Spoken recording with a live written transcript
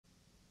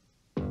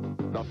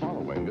The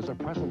following is a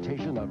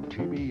presentation of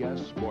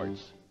TBS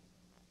Sports.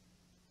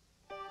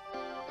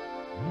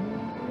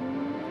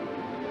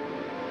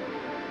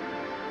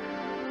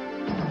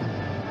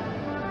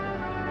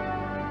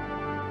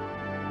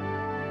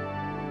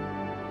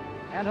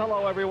 And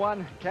hello,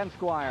 everyone. Ken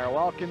Squire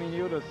welcoming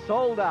you to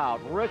sold-out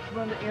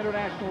Richmond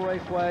International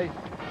Raceway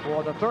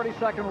for the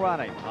 32nd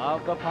running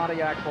of the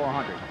Pontiac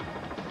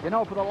 400. You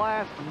know, for the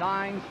last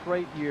 9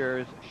 straight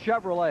years,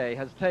 Chevrolet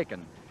has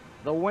taken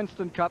the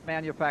Winston Cup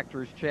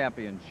Manufacturers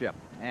Championship.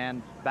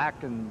 And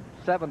back in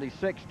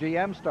 '76,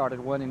 GM started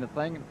winning the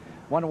thing.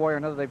 One way or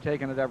another, they've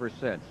taken it ever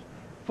since.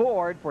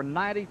 Ford, for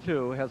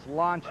 '92, has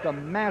launched a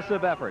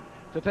massive effort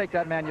to take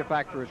that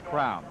manufacturer's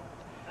crown.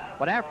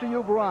 But after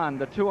you've run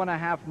the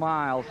 2.5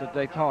 miles at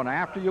Daytona,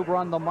 after you've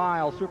run the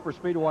mile super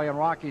speedway in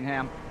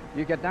Rockingham,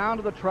 you get down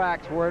to the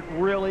tracks where it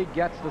really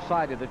gets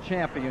decided, the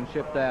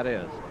championship that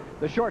is.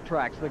 The short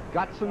tracks, the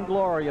guts and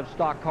glory of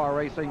stock car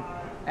racing,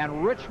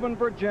 and Richmond,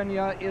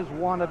 Virginia is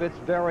one of its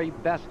very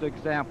best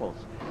examples.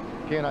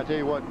 Ken, I tell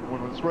you what,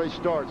 when this race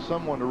starts,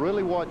 someone to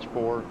really watch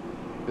for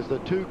is the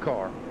 2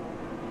 car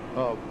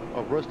of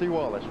Rusty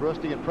Wallace.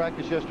 Rusty in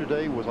practice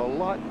yesterday was a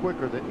lot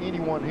quicker than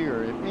anyone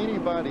here. If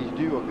anybody's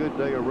due a good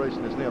day of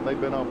racing, it's them.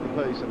 They've been off the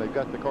pace and they've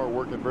got the car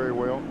working very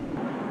well.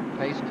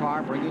 Pace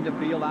car bringing the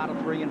field out of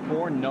 3 and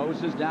 4,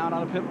 noses down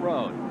on a pit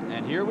road.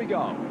 And here we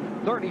go.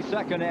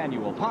 32nd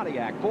annual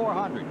Pontiac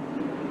 400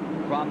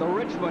 from the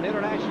Richmond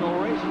International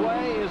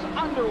Raceway is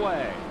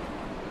underway.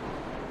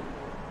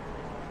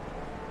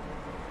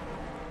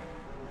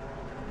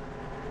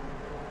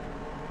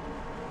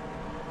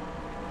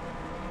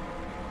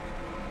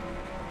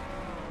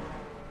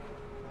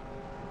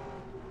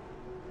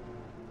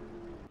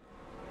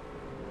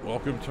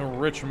 Welcome to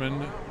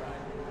Richmond.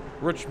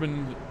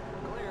 Richmond,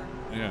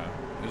 yeah,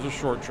 is a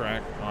short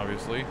track,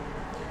 obviously.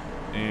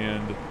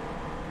 And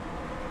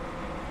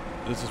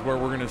this is where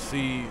we're going to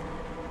see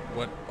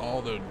what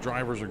all the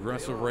drivers'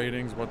 aggressive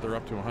ratings, what they're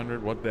up to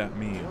 100, what that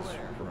means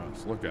for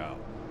us. Look out.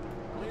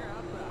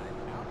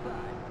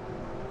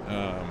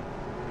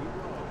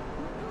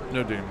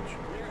 No damage.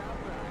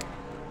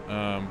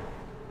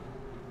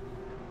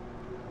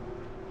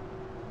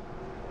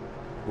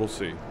 We'll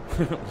see.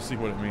 We'll see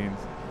what it means.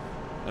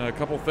 A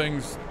couple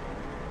things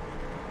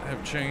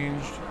have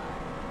changed.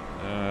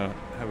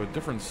 Have a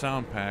different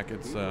sound pack.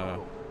 It's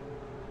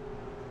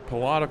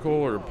Pilotical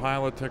or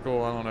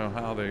Pilotical. I don't know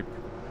how they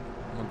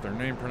want their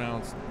name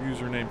pronounced,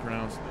 username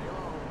pronounced.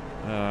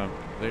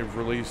 They've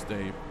released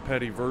a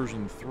Petty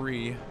version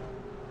 3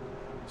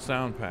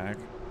 sound pack.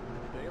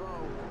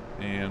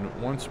 And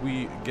once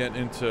we're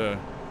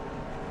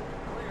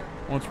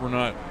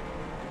not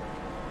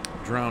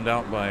drowned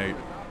out by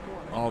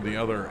all the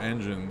other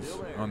engines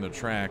on the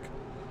track,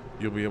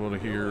 you'll be able to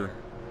hear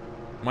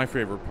my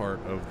favorite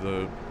part of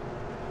the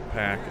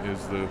pack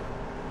is the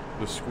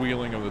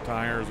squealing of the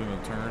tires in the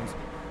turns,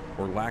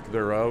 or lack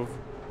thereof.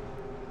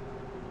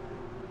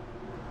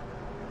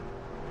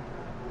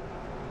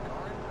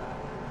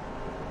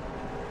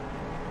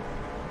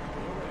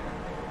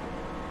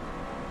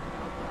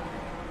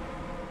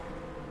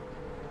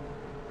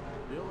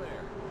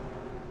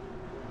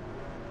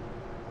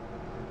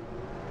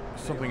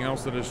 Something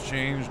else that has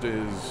changed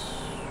is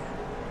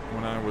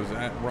when I was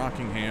at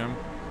Rockingham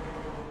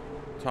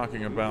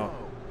talking about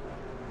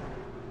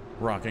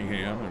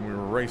Rockingham and we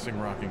were racing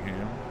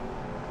Rockingham,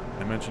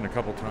 I mentioned a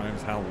couple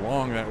times how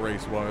long that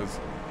race was.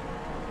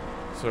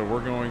 So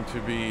we're going to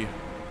be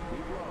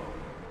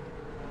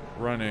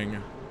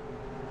running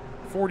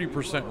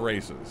 40%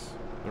 races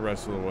the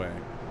rest of the way.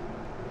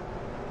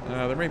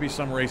 There may be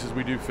some races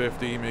we do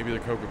 50, maybe the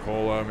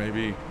Coca-Cola,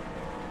 maybe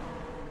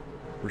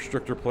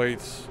restrictor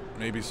plates,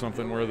 maybe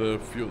something where the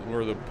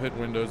pit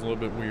window is a little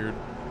bit weird.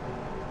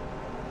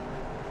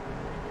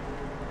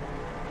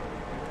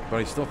 But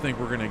I still think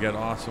we're going to get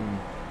awesome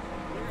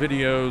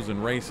videos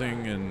and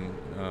racing and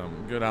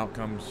good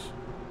outcomes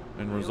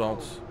and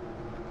results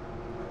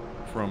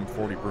from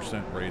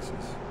 40%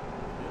 races.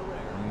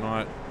 I'm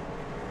not,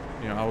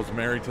 I was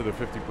married to the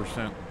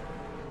 50%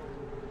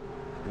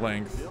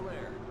 length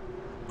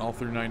all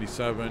through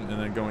 '97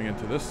 and then going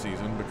into this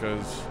season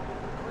because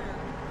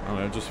I don't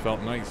know, it just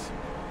felt nice.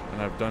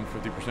 And I've done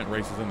 50%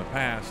 races in the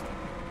past,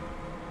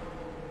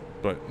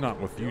 but not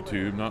with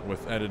YouTube, not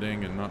with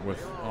editing, and not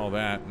with all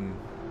that. And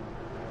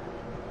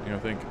I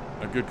think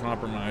a good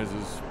compromise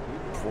is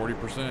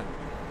 40%.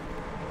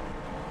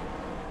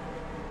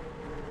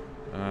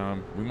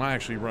 We might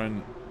actually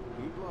run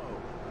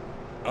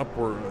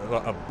upward,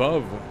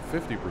 above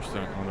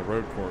 50% on the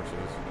road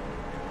courses.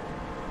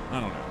 I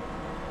don't know,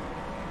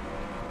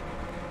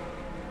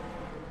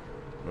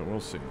 but we'll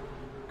see.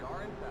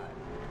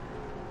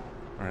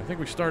 All right, I think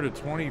we started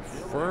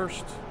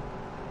 21st.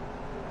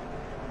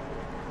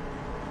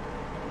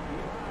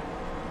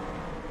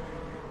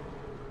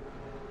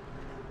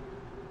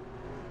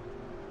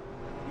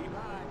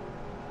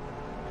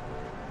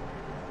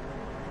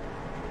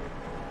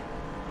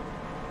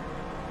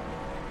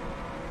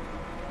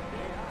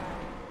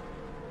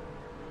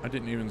 I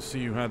didn't even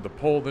see who had the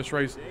pole this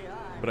race,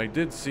 but I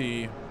did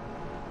see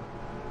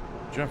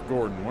Jeff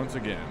Gordon, once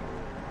again.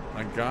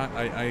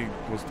 I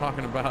was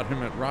talking about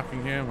him at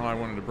Rockingham, how I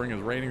wanted to bring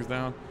his ratings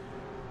down,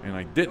 and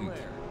I didn't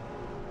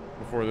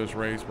before this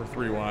race. We're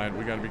 3 wide.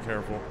 We got to be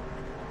careful.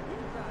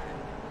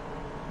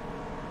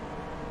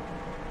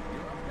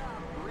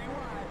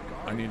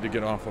 I need to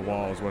get off the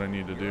wall is what I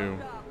need to do.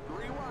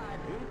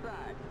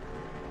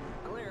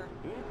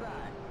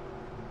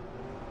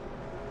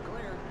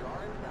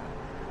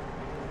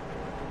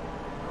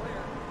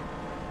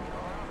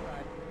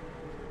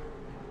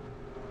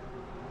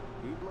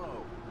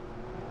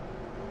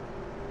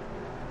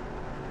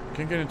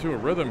 Can't get into a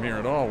rhythm here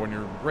at all when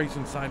you're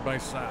racing side by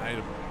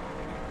side.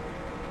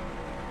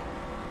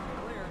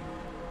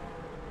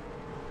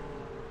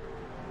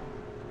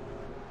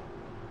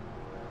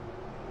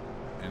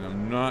 And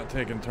I'm not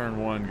taking turn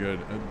 1 good.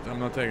 I'm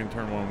not taking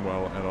turn 1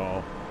 well at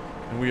all.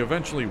 And we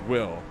eventually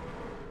will.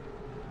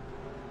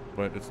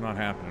 But it's not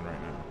happening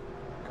right now.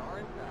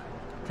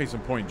 Case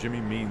in point, Jimmy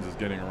Means is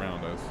getting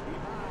around us.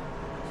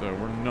 So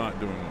we're not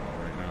doing well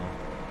right now.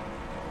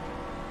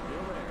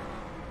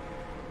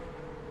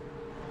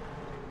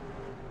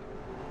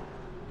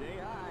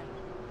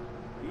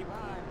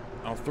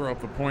 I'll throw up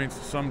the points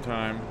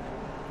sometime.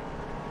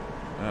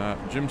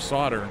 Jim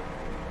Sauter.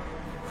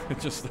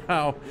 Just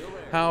how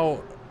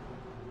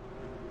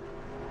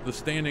the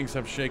standings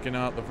have shaken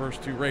out the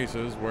first 2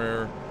 races,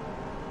 where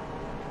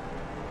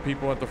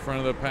people at the front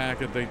of the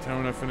pack at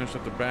Daytona finished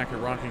at the back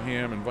at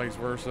Rockingham and vice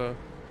versa.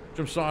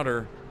 Jim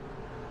Sauter,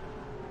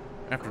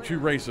 after 2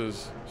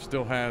 races,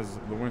 still has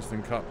the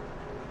Winston Cup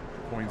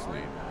points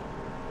lead.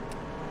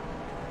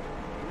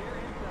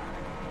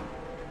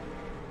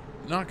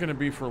 Not going to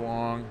be for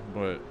long,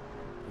 but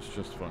it's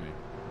just funny.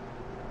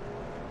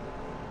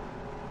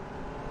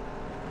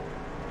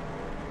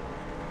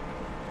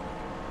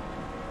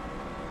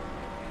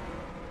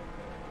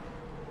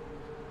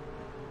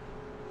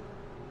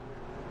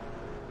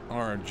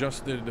 Our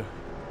adjusted,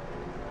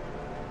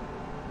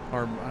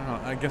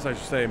 I guess I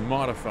should say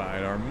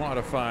modified. Our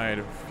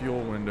modified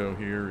fuel window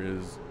here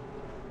is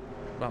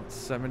about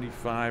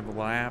 75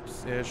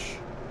 laps-ish.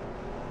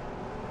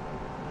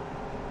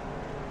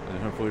 And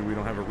hopefully we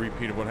don't have a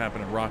repeat of what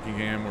happened at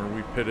Rockingham, where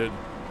we pitted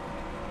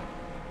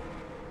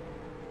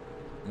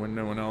when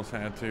no one else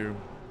had to.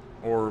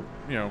 Or,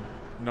 you know,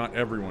 not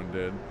everyone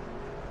did.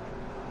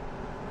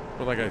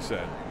 But like I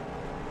said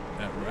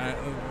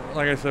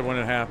when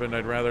it happened,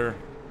 I'd rather,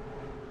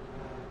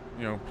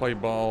 you know, play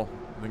ball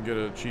than get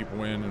a cheap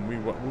win. And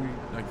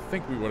I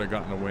think we would have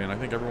gotten a win. I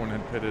think everyone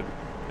had pitted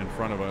in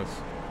front of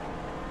us.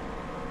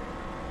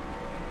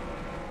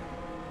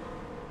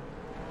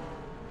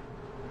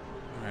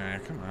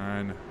 Come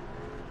on.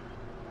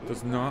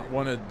 Does not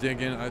want to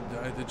dig in.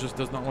 It just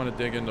does not want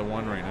to dig into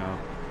 1 right now.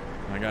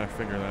 And I got to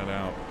figure that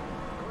out.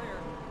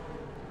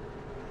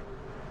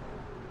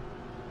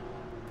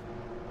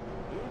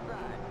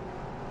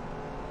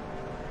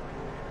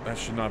 That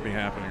should not be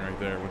happening right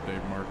there with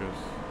Dave Marcus.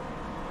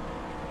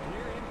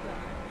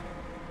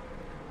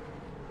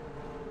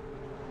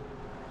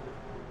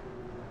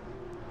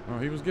 Oh,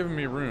 he was giving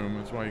me room.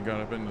 That's why he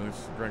got up into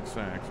this Greg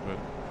Sachs, but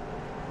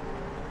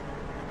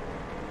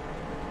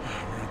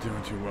we're not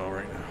doing too well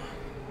right now.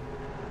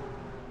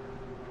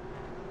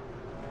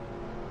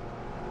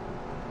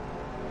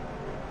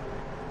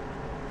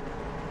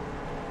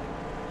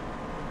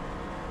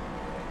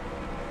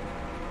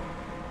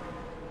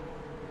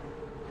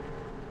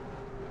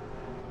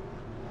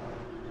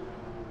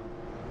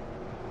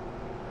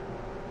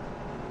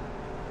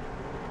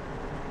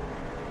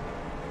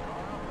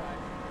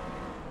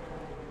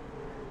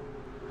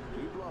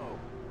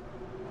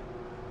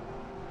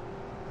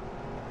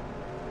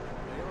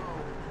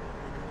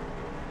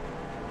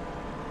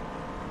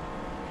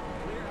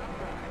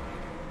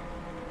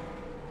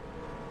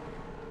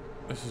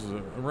 This is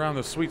around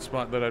the sweet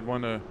spot that I'd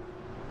want to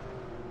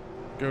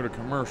go to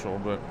commercial,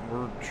 but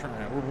we're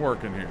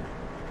working here.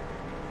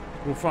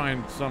 We'll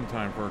find some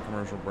time for a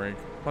commercial break.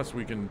 Plus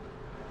we can,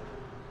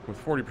 with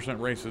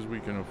 40% races, we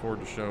can afford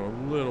to show a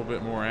little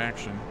bit more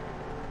action.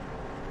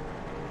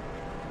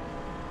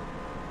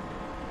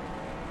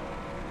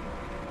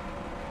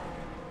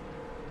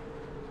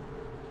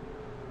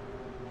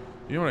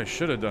 You know what I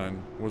should have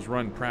done was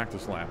run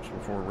practice laps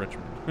before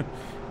Richmond.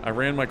 I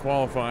ran my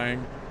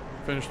qualifying,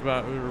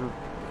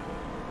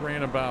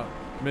 ran about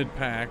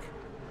mid-pack,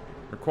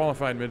 or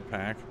qualified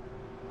mid-pack,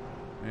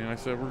 and I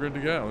said, we're good to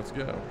go, let's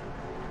go.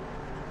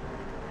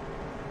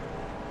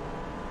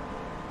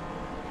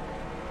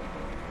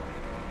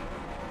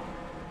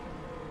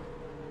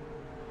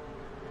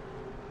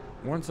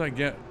 Once I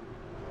get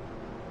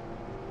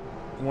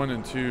 1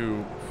 and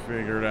 2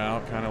 figured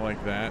out, kind of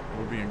like that,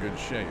 we'll be in good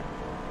shape.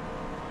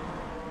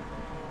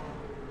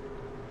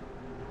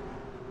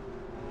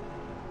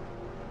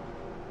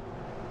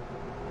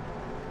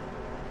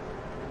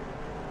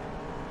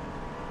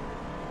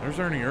 There's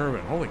Ernie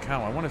Irvin. Holy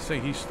cow, I want to say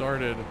he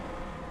started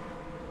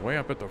way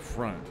up at the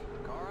front.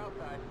 Car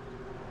outside.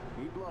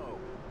 Keep low.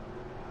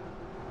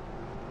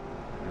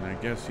 And I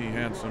guess he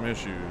had some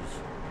issues.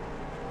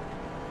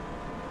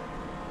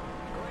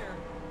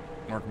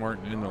 Clear. Mark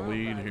Martin in the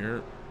lead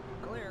here.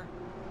 Clear.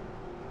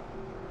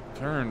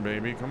 Turn,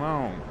 baby, come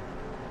on.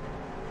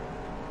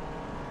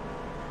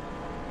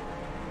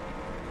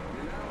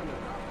 You're now in the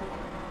top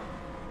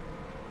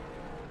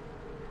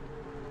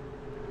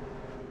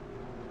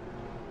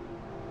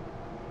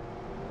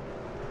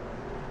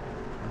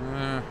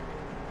corner.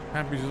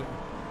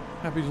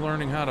 Happy's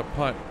learning how to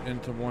putt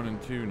into 1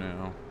 and 2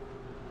 now.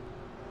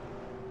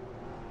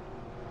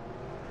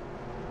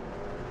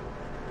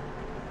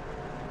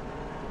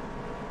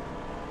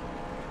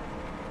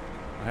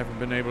 I haven't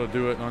been able to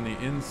do it on the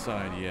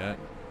inside yet.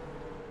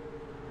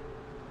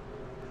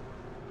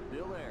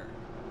 Still there.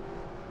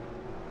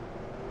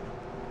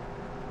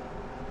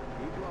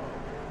 Keep low.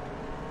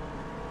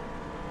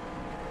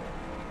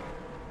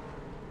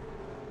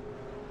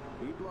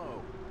 Keep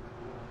low.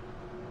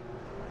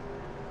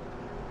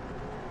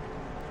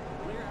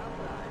 Clear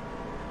outside.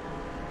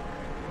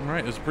 All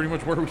right, this is pretty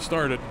much where we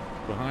started,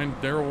 behind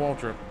Darrell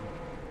Waltrip.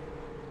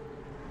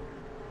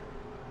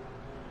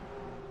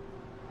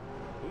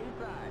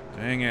 Inside.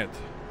 Dang it.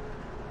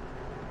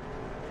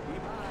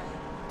 Keep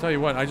high. Tell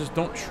you what, I just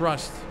don't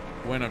trust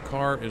when a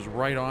car is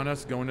right on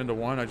us going into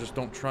 1. I just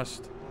don't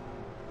trust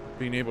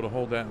being able to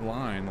hold that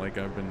line like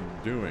I've been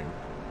doing.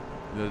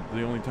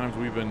 The only times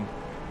we've been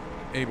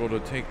able to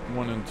take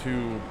 1 and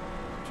 2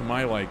 to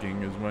my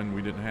liking is when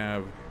we didn't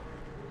have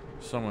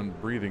someone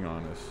breathing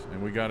on us,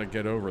 and we got to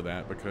get over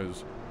that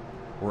because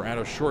we're at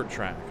a short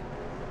track.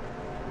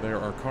 There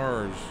are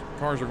cars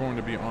are going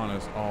to be on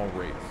us all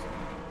race,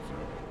 so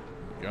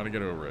we got to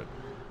get over it.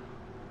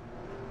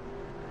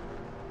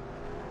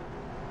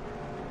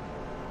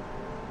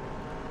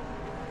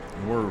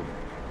 And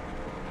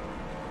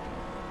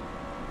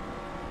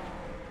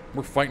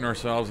we're fighting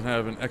ourselves and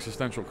having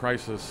existential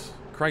crises,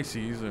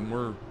 and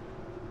we're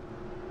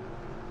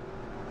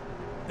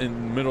in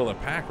the middle of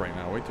the pack right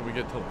now. Wait till we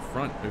get to the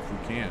front if we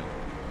can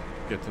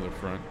get to the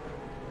front.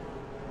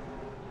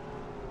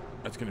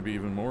 That's going to be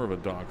even more of a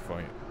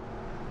dogfight.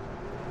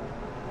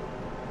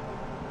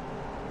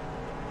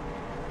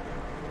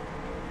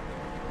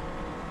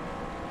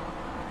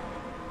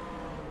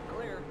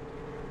 Clear.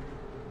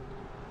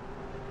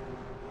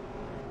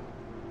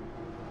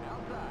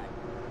 Outside.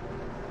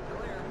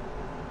 Clear.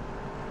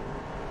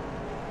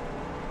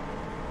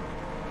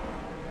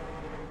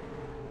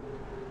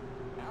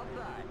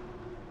 Outside.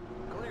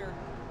 Clear.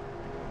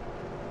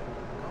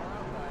 Car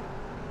outside.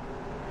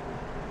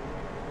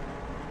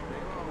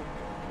 Stay low.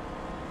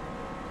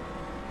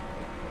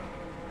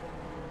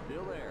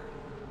 Still there.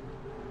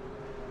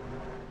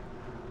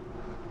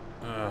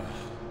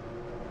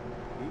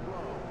 Keep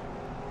low.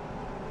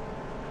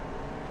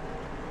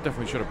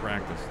 Definitely should have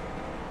practiced.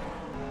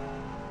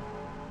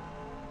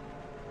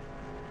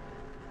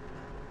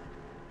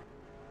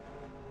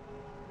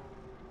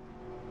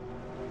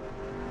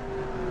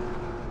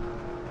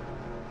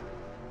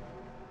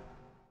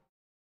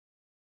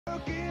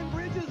 Broken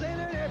bridges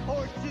and an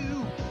airport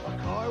too. A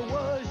car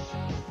wash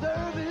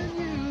serving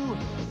you.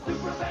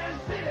 Superman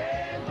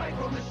City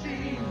Micro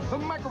Machines. The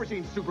Micro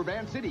Machines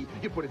Superman City.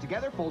 You put it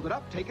together, fold it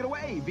up, take it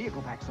away.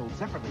 Vehicle pack sold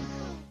separately.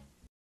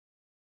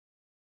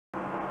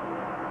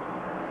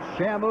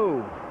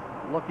 Shamu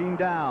looking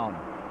down.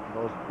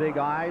 Those big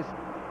eyes.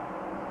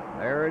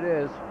 There it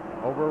is,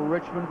 over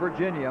Richmond,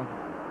 Virginia.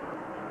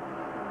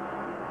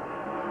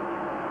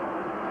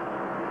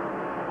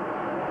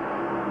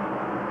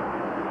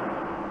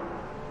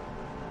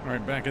 All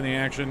right, back in the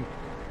action.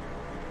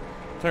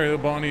 Terry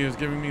Labonte is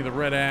giving me the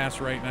red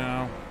ass right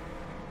now.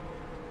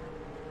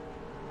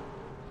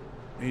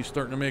 He's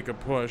starting to make a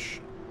push.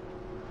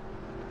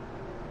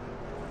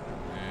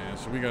 Yeah,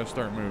 so we got to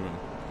start moving.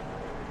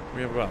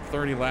 We have about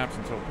 30 laps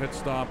until pit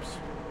stops.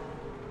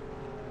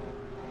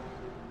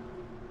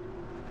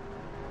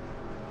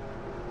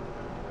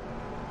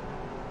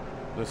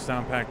 The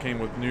sound pack came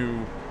with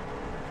new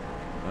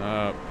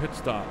pit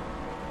stop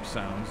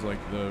sounds, like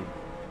the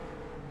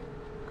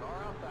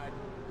Car outside.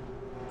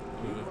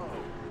 Keep low.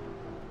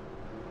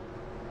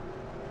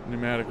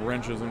 pneumatic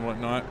wrenches and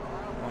whatnot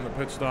on the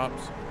pit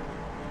stops.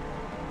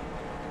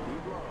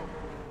 Keep low.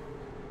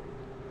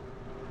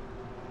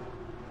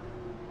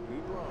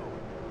 Keep low.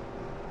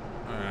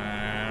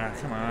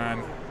 Come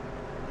on.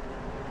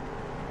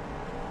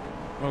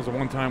 That was the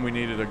one time we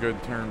needed a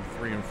good turn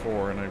 3 and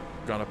 4, and I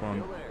got up on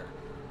Still there.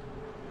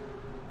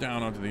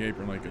 down onto the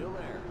apron like Still a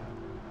there.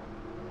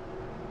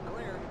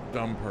 Clear.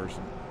 dumb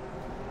person.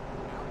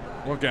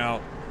 Outside. Look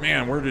out.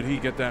 Man, where did he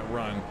get that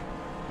run?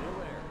 Still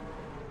there.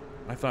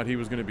 I thought he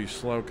was going to be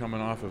slow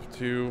coming off of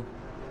 2.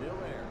 Still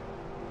there.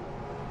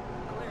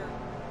 Clear.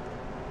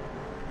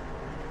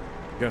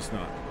 Guess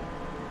not.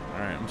 All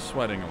right, I'm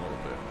sweating a little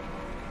bit.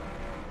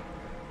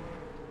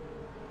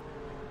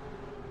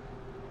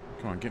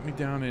 Come on, get me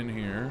down in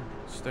here.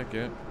 Stick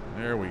it.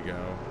 There we go.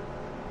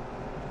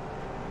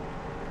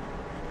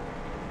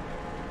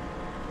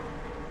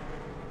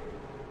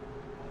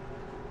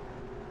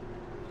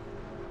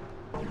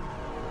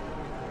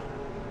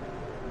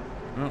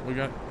 Oh, we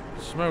got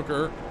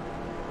Smoker,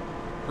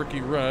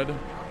 Ricky Rudd.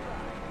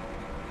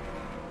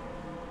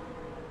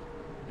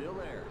 Still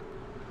there.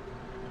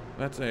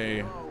 That's a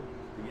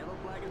The yellow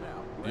flag is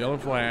out. yellow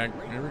flag.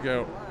 Here we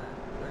go.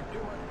 There's too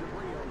much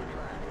debris on the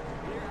track.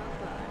 Clear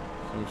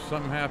outside. So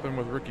something happened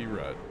with Ricky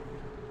Rudd.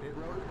 Pit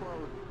road is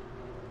closed.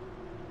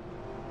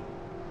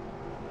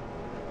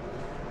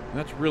 And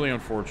that's really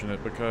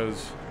unfortunate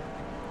because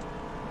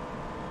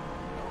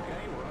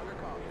Okay, we're under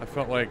caution. I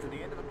felt like To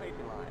the end of the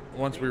pacing line.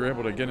 once we were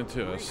able to get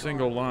into a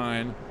single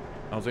line,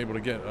 I was able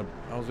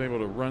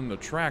to run the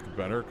track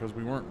better because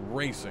we weren't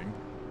racing.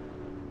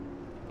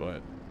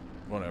 But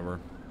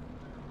whatever.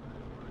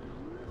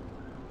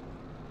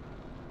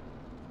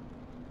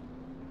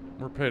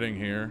 We're pitting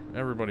here.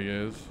 Everybody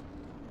is.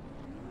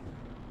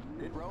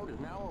 Pit road is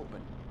now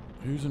open.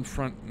 Who's in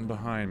front and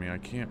behind me? I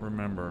can't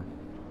remember.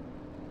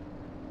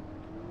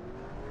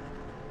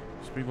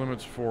 Speed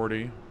limit's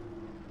 40.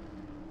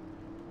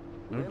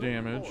 No Limit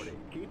damage. 40.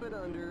 Keep it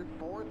under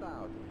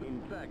 4,000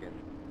 in seconds.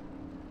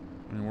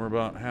 And we're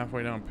about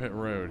halfway down pit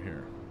road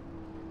here.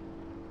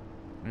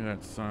 Look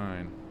at that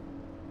sign.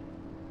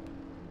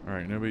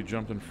 Alright, nobody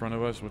jumped in front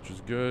of us, which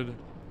is good.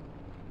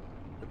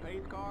 The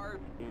pace cars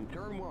in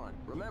turn 1.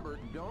 Remember,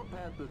 don't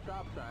pass the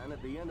stop sign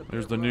at the end of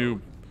There's pit the road.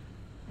 new...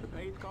 The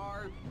pace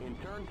cars in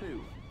turn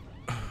 2.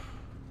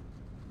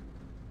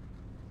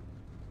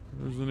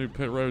 There's the new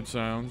pit road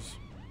sounds.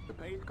 The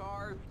pace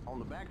cars on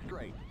the back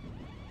straight.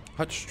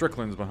 Hutch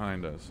Strickland's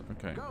behind us.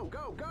 Okay. Go,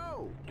 go,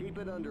 go! Keep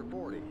it under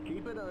 40.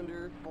 Keep it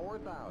under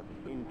 4,000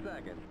 in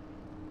seconds.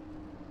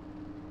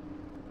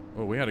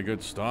 Oh, we had a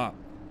good stop.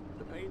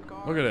 The pace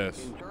car Look at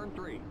this. in turn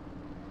 3.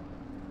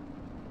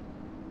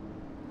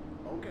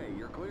 Okay,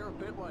 you're clear of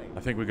pit lane. I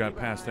think we got Keep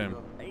past behind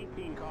him. the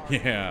 18 cars.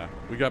 Yeah,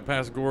 we got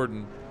past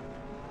Gordon.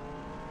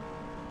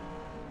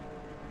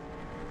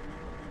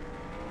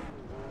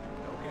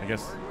 Okay, I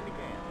guess- turn when you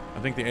can. I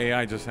think the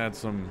AI just had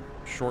some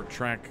short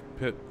track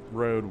pit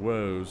road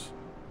woes,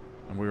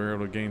 and we were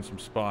able to gain some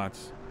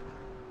spots.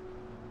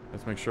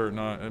 Let's make sure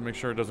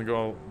it doesn't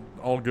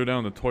all go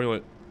down the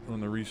toilet on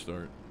the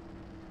restart.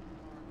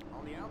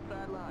 On the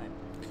outside line.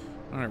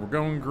 All right, we're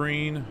going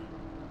green.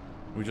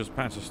 We just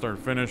passed the start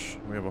finish.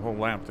 We have a whole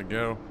lap to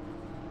go.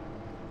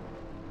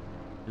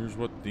 Here's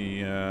what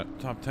the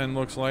top 10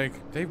 looks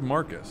like. Dave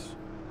Marcus.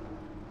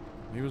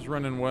 He was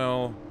running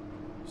well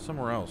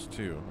somewhere else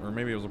too, or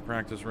maybe it was a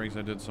practice race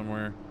I did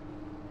somewhere.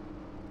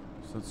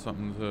 So that's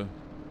something to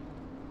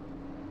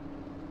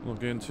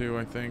look into,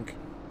 I think.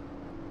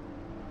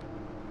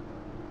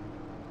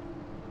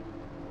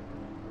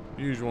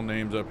 Usual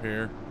names up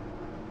here.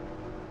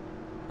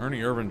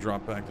 Ernie Irvin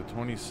dropped back to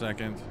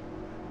 22nd.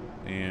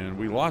 And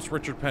we lost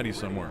Richard Petty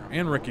somewhere.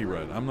 And Ricky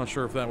Rudd. I'm not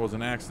sure if that was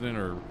an accident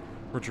or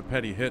Richard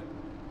Petty hit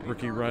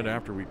Ricky Rudd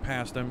after we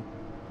passed him.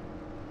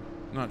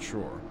 Not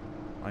sure.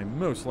 I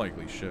most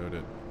likely showed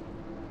it.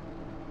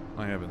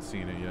 I haven't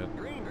seen it yet.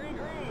 Green, green,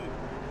 green.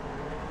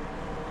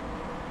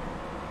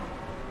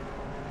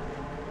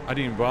 I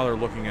didn't even bother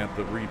looking at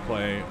the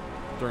replay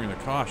during the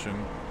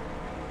caution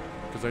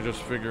because I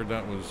just figured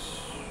that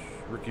was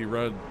Ricky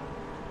Rudd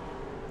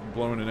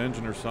blowing an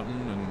engine or something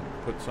and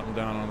put something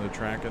down on the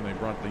track, and they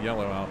brought the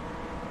yellow out.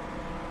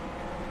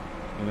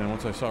 And then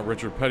once I saw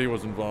Richard Petty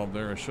was involved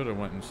there, I should have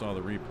went and saw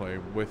the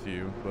replay with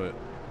you, but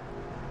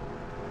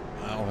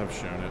I'll have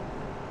shown it.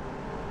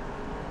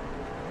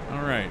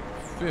 All right,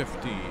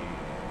 50.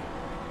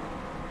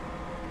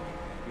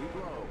 Keep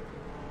low.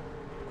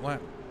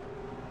 Lap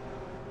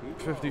Keep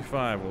low.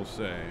 55, we'll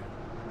say.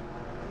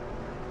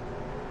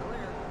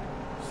 Clear.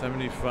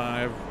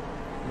 75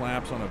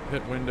 laps on a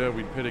pit window.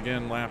 We'd pit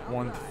again lap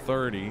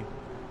 130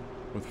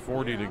 with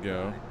 40 to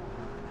go.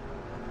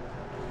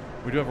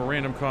 We do have a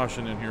random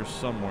caution in here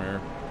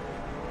somewhere.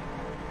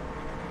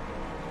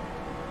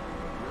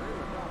 You're in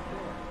the top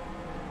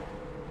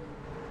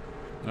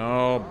 10.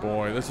 Oh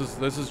boy, this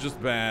is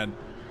just bad.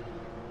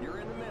 You're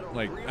in the middle.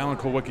 Like Green Alan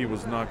line. Kulwicki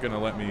was not going to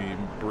let me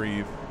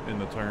breathe in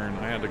the turn.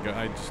 I had to go.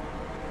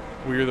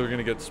 We were either going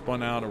to get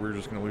spun out or we were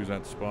just going to lose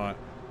that spot.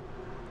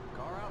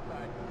 Car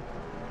outside.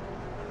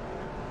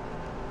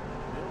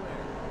 Still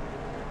there.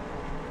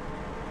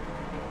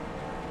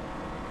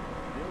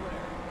 Still there.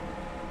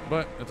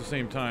 But at the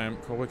same time,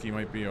 Kulwicki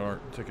might be our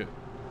ticket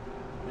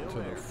to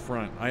Still the there.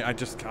 front.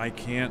 I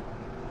can't.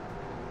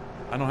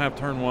 I don't have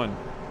turn one.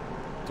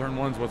 Turn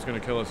one's what's going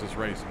to kill us this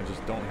race. I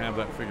just don't have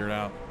that figured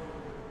out.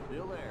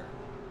 Still there.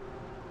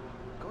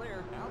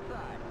 Clear.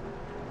 Outside.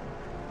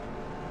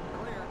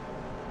 Clear.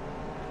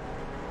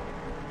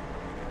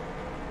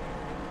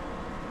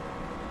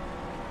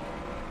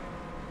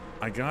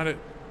 I got it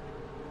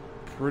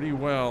pretty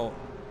well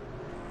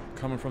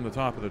coming from the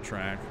top of the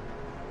track.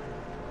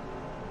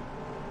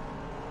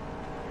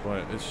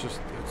 But it's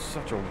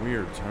such a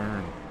weird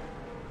turn.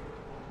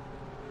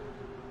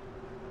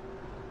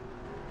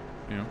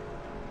 You know?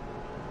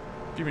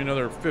 Give me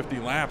another 50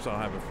 laps, I'll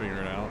have it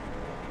figured out.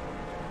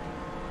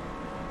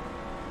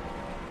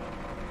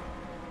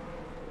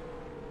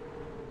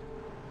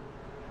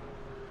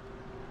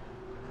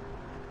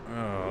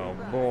 Oh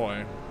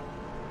boy.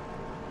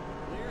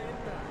 Clear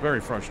inside.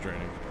 Very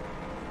frustrating.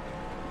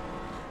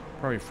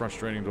 Probably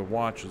frustrating to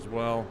watch as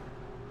well.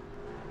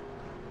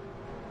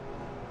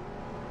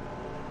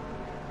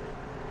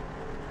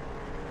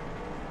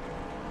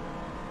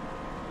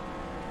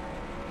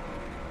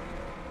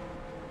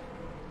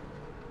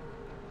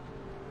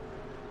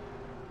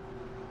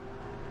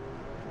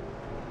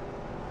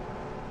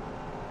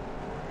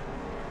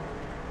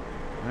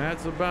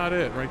 That's about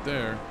it right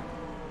there.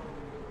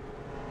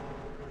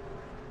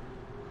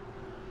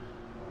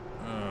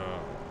 And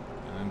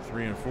then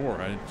 3 and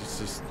 4. I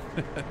just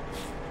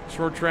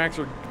short tracks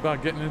are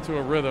about getting into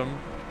a rhythm,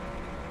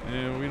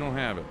 and we don't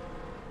have it.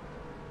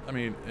 I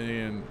mean,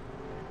 and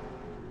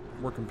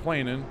we're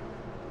complaining.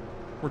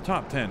 We're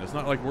top 10. It's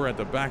not like we're at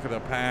the back of the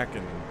pack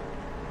and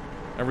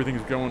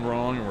everything's going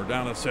wrong and we're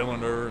down a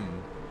cylinder and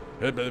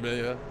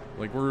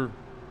like we're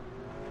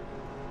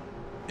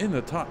in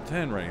the top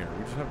 10 right here.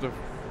 We just have to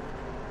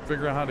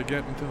figure out how to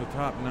get into the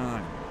top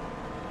 9.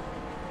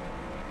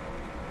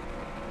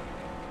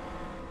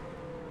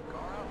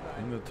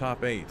 In the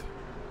top 8.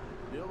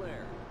 Still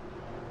there.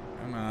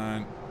 Come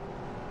on.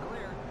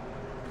 Clear.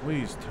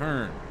 Please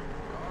turn.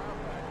 Car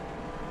outside.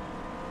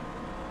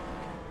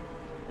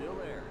 Still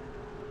there.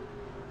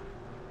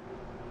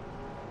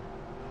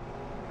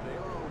 Stay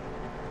low.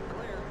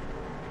 Clear.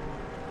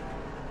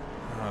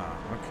 Ah,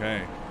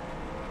 okay.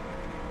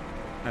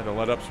 Had to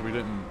let up so we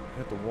didn't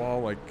hit the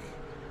wall like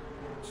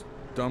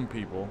dumb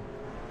people.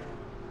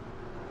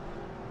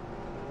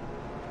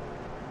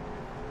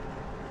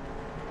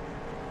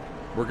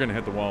 We're gonna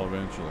hit the wall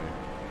eventually.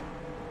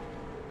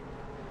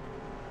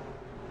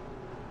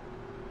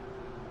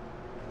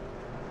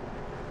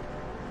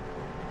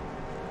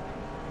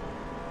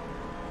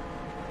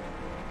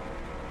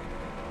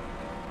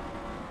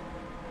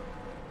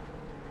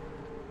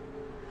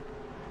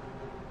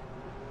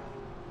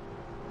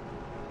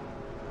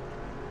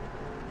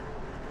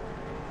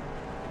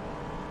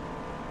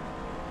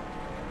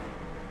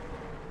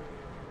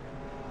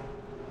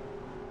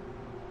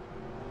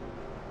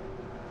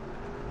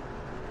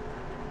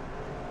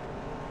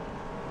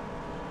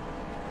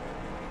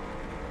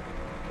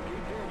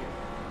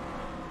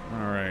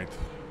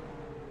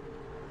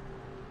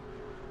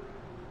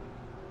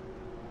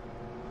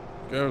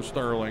 Go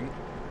Sterling.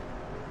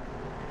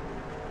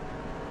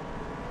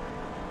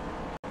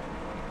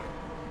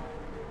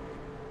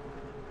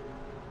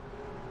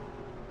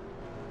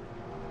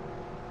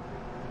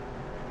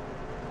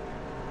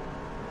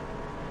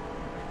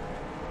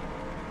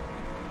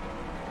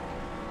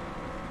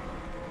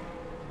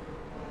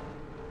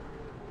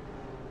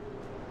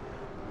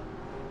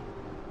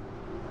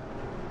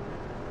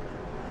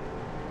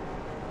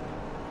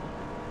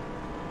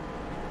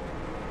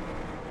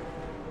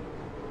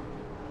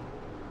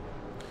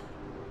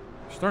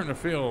 Starting to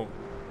feel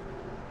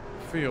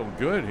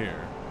good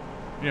here.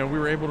 You know, we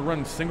were able to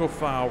run single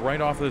file right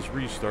off of this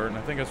restart, and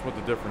I think that's what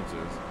the difference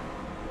is.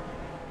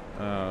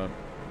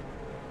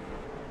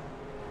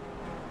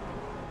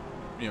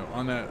 You know,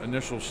 on that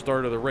initial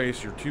start of the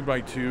race, you're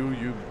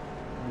 2x2.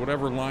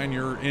 Whatever line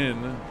you're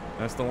in,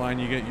 that's the line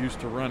you get used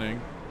to running.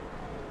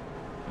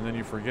 And then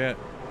you forget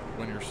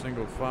when you're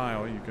single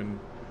file, you can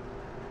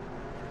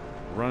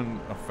run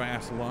a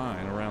fast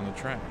line around the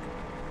track.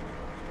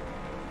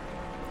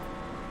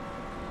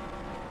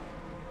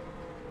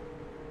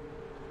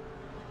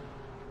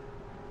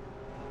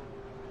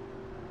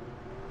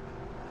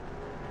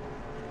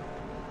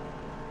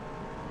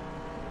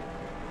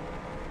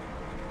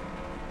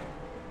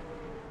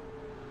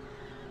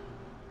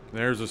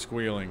 There's a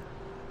squealing,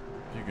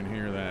 if you can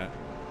hear that.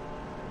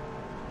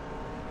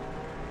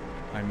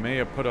 I may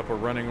have put up a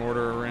running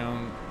order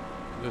around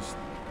this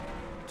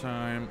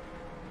time,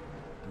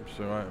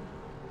 so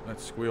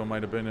that squeal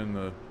might have been in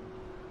the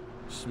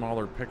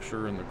smaller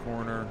picture in the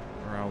corner,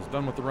 or I was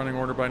done with the running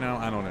order by now,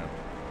 I don't know.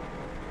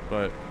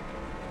 But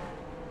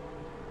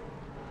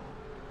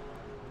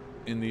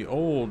in the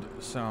old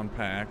sound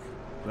pack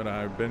that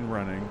I've been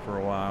running for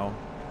a while,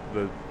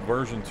 the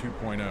version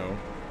 2.0,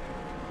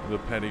 the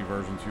petty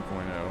version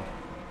 2.0,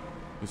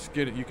 the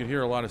skid, you could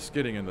hear a lot of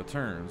skidding in the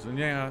turns, and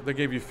yeah, they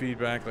gave you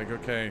feedback like,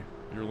 okay,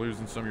 you're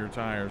losing some of your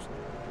tires,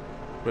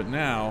 but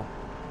now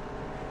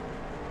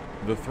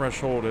the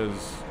threshold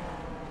has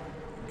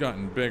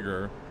gotten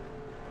bigger,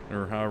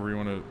 or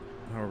however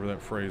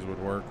that phrase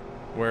would work,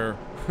 where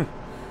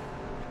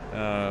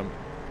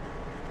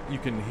you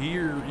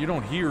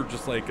don't hear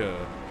just like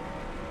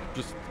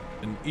just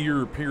an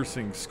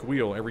ear-piercing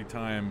squeal every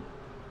time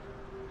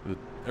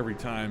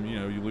you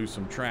know you lose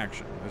some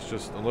traction. It's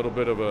just a little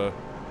bit of a,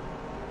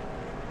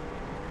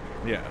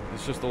 yeah,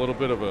 it's just a little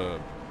bit of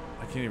a,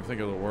 I can't even think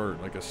of the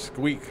word, like a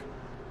squeak.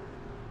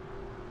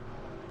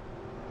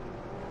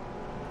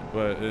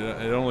 But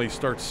it only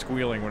starts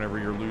squealing whenever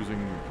you're losing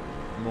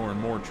more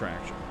and more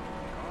traction.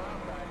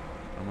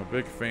 I'm a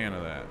big fan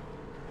of that.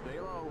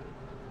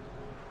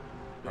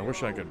 I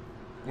wish I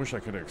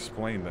could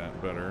explain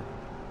that better,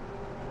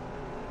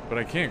 but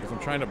I can't because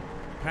I'm trying to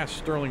pass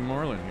Sterling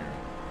Marlin here.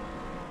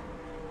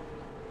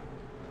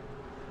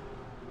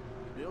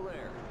 Still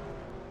there.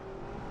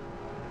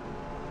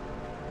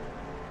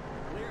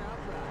 Clear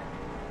outside.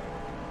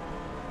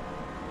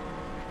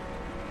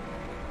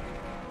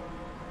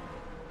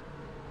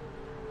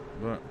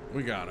 But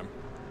we got him.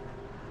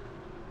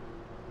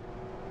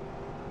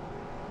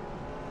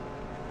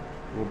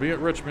 We'll be at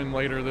Richmond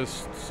later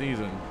this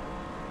season,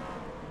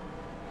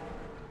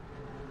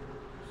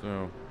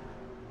 so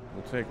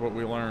we'll take what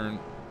we learn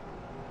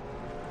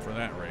for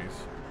that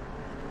race.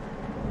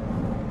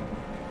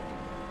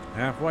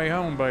 Halfway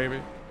home,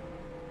 baby.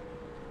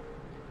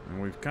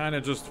 And we've kind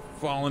of just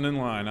fallen in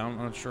line. I'm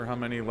not sure how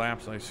many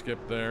laps I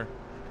skipped there.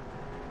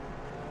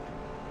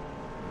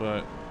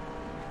 But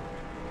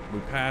we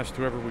passed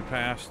whoever we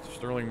passed.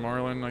 Sterling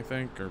Marlin, I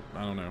think, or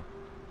I don't know.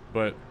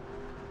 But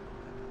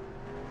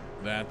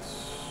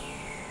that's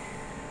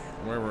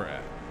where we're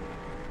at.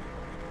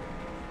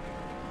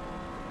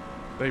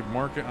 Dave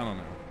Market, I don't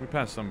know. We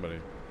passed somebody.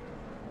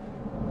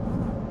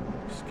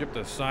 Skipped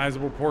a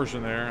sizable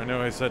portion there. I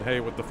know I said, hey,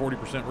 with the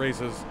 40%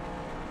 races,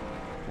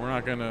 we're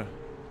not going to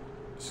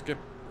skip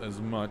as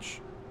much,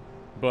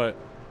 but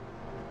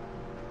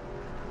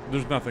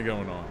there's nothing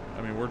going on.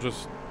 I mean, we're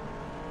just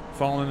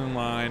falling in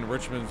line.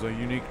 Richmond's a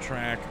unique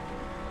track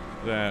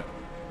that,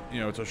 you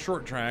know, it's a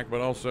short track,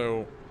 but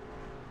also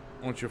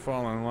once you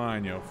fall in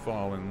line, you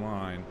fall in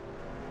line.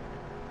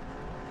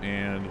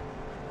 And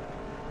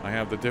I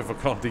have the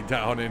difficulty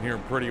dialed in here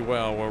pretty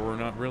well where we're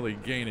not really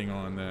gaining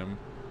on them.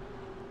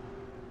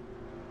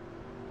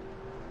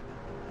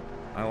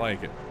 I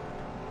like it.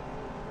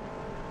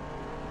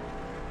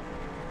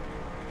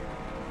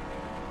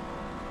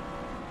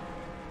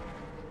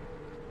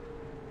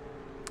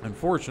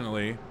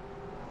 Unfortunately,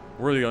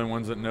 we're the only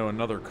ones that know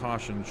another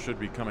caution should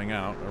be coming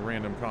out, a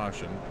random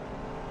caution.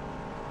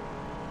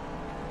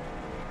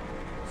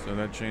 So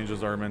that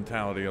changes our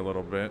mentality a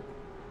little bit.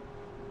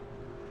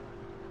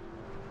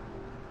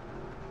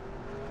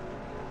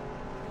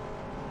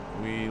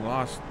 We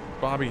lost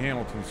Bobby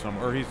Hamilton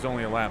somewhere, or he's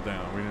only a lap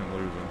down. We didn't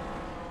lose him.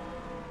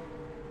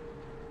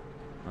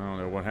 I don't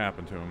know what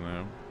happened to him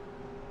though.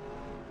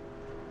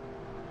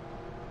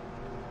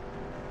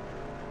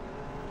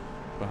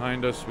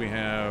 Behind us we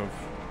have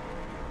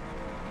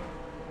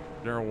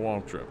Darrell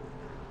Waltrip.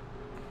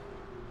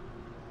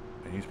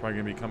 And he's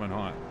probably going to be coming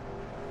hot.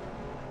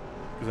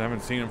 Because I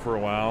haven't seen him for a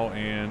while,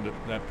 and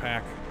that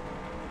pack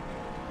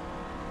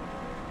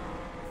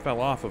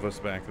fell off of us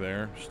back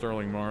there.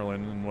 Sterling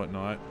Marlin and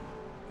whatnot.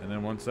 And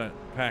then once that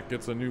pack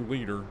gets a new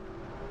leader,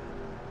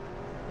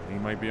 he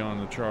might be on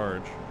the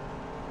charge.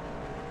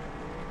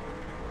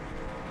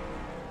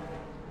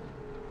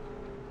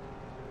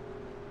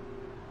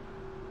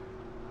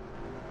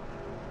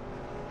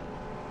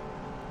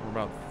 We're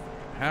about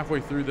halfway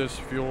through this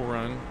fuel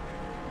run.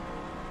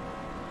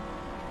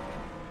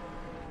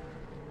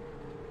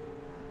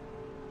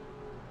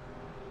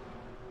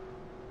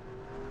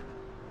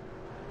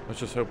 Let's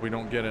just hope we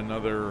don't get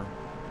another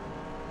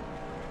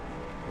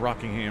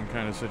Rockingham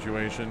kind of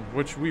situation,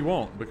 which we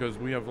won't because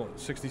we have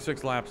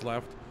 66 laps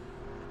left.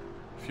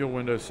 Fuel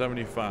window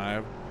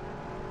 75.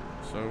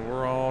 So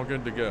we're all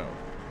good to go.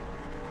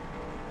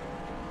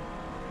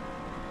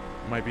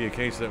 Might be a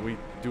case that we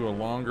do a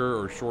longer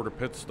or shorter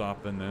pit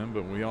stop than them,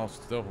 but we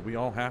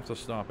all have to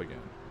stop again.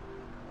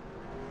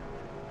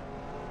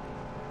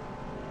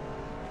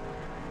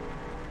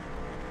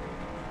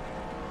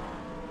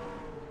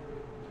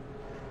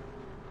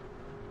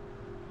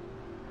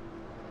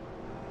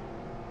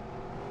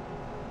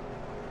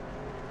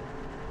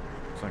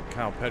 Looks like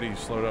Kyle Petty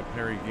slowed up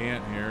Harry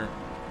Gant here.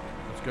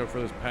 Let's go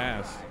for this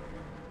pass.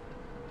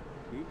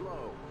 Keep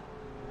low.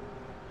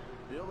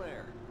 Still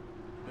there.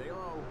 Stay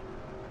low.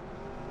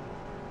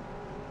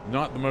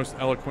 Not the most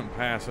eloquent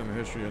pass in the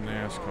history of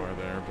NASCAR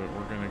there, but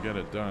we're going to get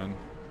it done.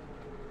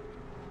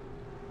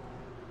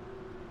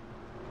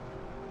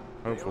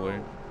 Hopefully.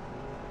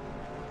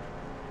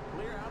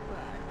 Clear out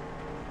back.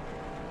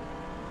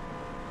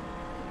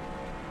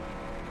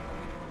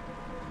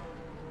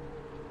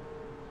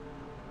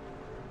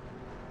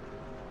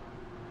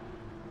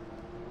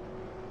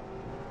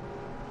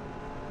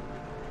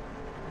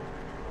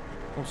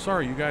 Well,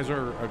 sorry, you guys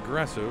are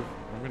aggressive.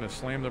 I'm going to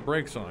slam the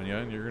brakes on you,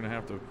 and you're going to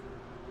have to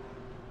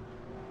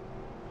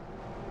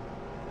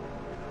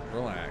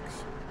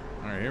relax.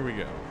 All right, here we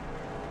go.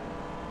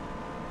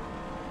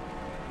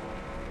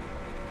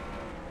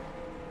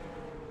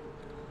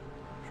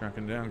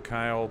 Tracking down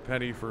Kyle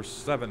Petty for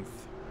 7th.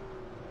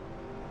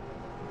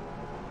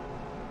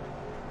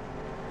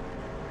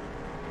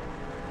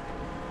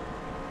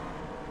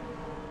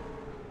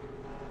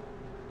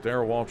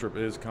 Darrell Waltrip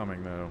is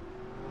coming, though.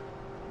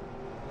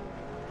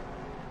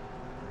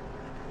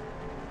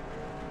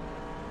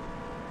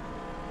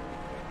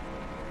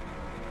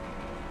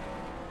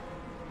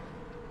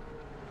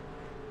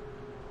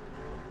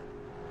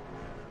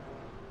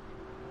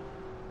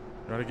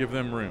 Got to give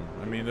them room.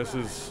 I mean, this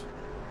is,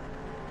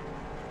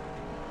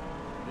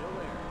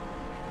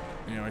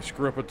 you know, I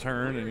screw up a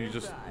turn and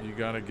you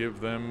got to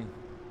give them,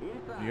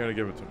 you got to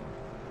give it to them.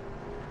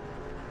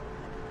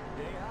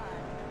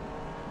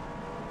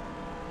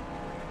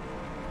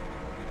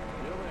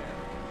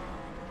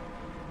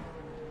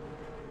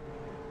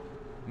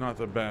 Not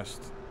the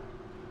best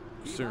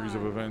series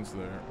of events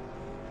there.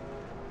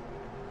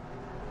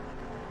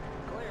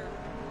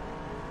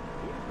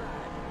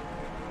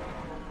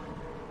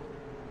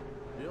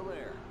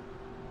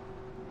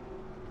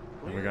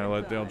 We gotta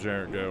let Dale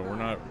Jarrett go.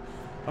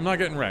 I'm not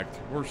getting wrecked.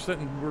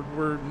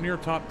 We're near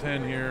top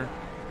 10 here.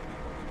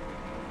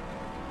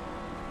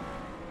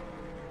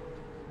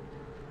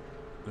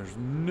 There's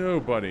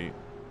nobody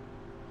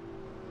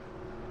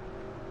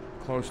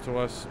close to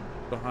us,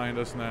 behind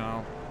us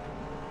now.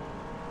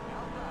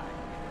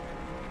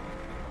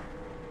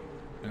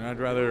 And I'd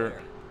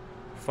rather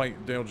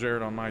fight Dale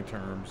Jarrett on my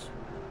terms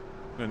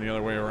than the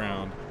other way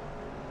around,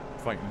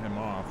 fighting him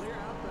off.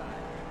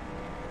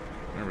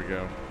 There we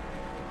go.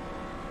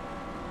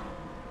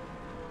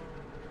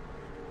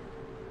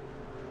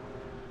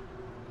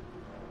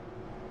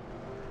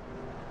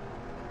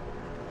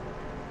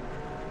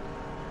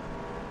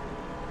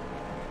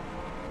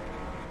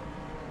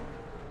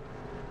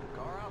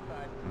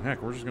 And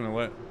heck, we're just gonna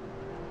let.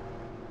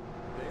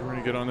 We're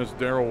gonna get on this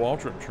Darrell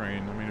Waltrip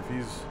train. I mean, if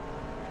he's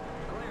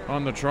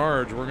on the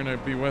charge, we're gonna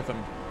be with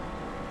him.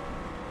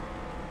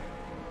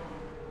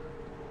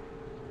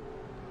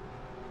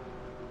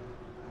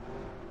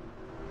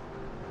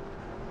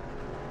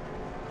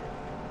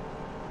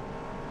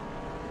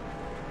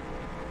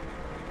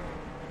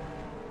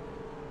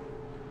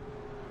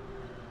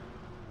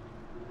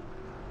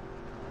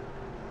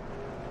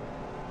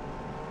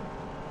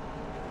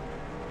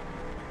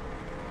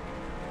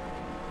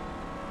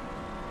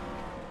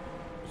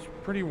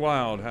 Pretty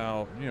wild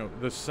how, you know,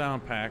 this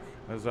sound pack,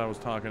 as I was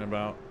talking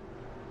about,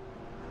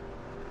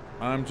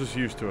 I'm just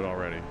used to it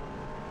already.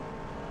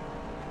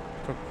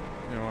 Took,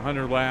 you know,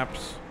 100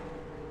 laps,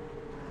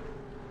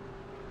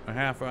 a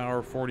half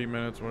hour, 40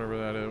 minutes, whatever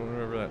that is,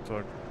 whatever that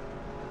took,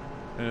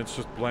 and it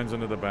just blends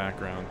into the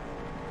background.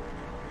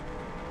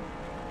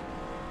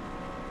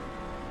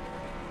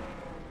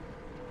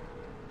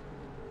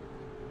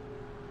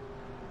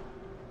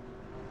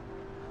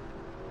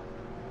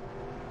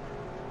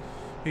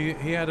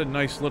 He added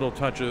nice little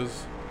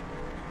touches,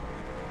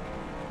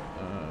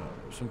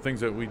 some things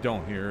that we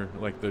don't hear,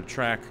 like the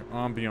track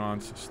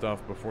ambiance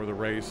stuff before the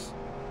race.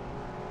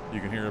 You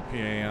can hear a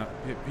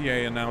PA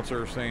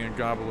announcer saying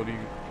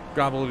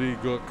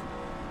gobbledygook.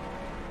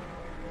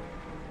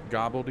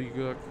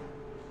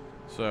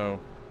 So,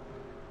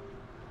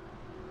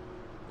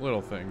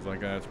 little things like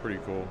that, it's pretty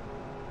cool.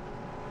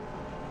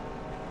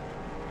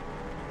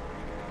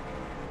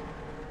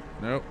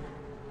 Nope.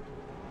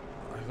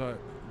 I thought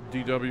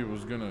DW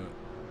was gonna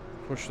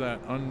push that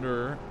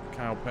under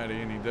Kyle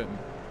Petty, and he didn't.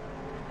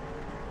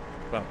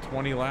 About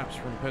 20 laps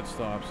from pit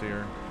stops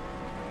here.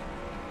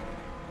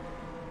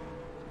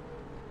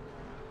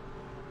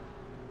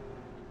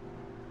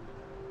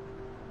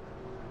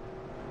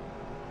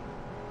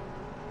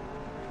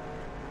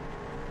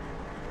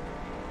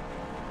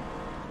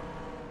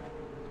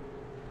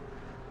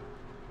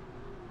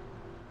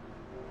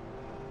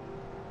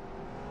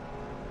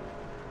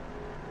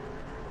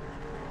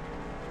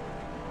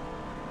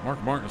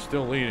 Mark Martin's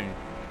still leading.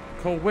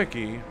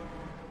 Kulwicki,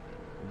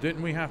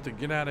 didn't we have to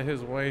get out of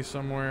his way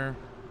somewhere?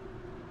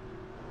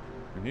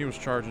 And he was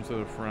charging to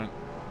the front.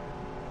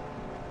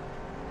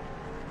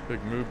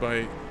 Big move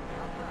by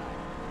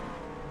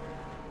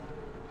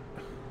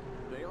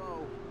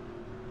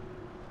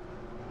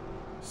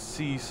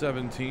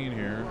C17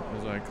 here,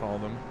 as I call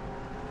them.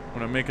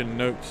 When I'm making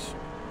notes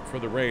for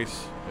the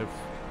race, if...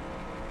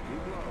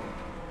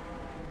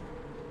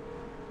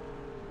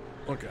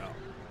 Look out.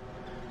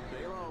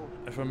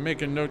 If I'm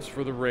making notes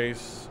for the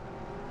race,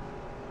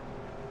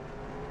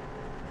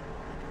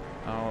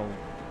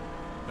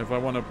 if I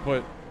want to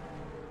put,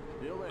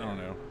 I don't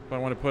know, if I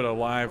want to put a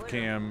live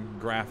cam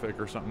graphic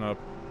or something up,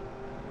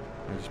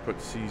 I just put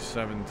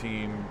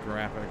C17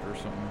 graphic or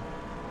something.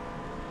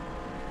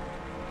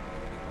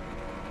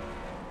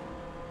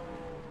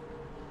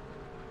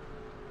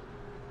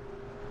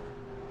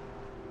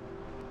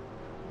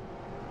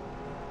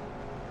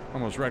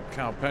 Almost wrecked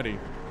Cal Petty.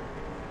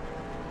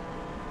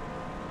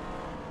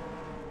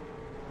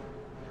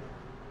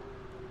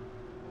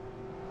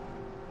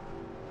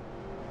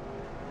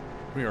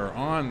 We are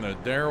on the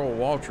Darrell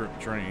Waltrip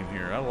train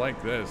here. I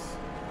like this.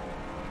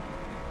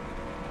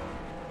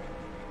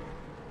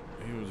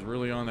 He was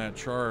really on that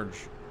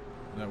charge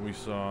that we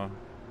saw.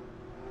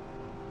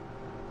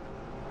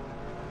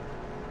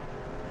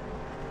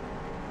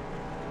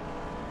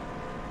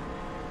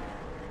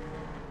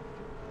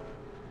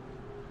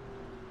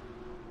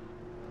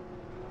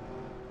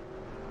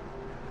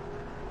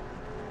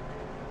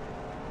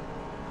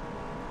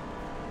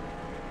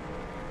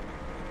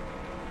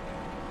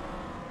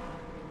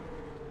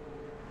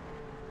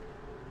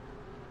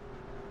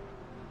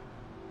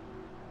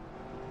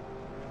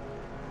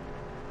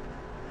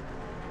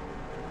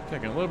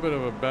 Taking a little bit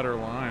of a better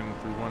line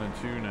through 1 and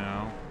 2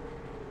 now.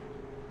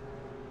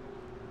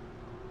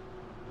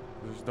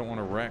 I just don't want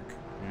to wreck,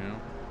 you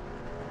know.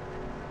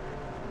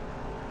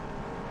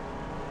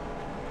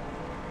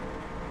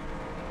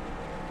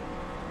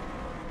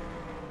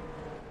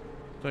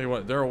 Tell you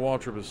what, Darrell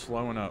Waltrip is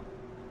slowing up.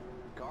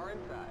 Car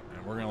inside.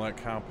 And we're going to let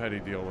Kyle Petty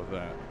deal with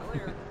that.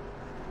 Clear.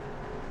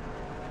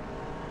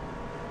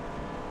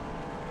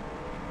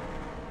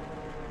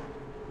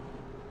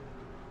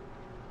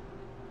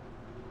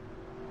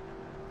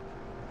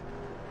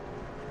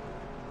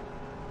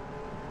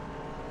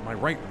 My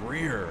right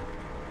rear.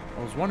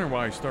 I was wondering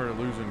why I started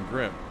losing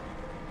grip.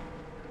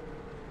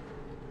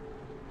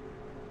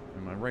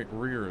 And my right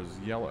rear is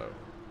yellow.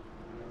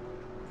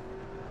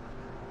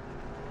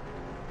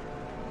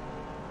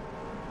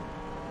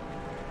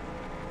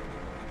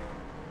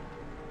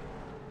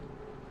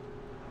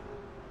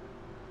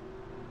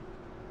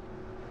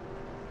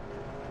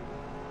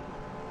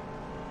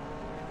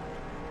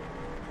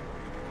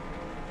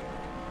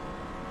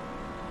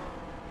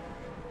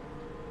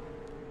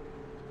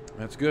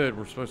 That's good.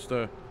 We're supposed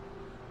to,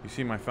 you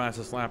see my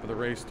fastest lap of the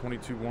race,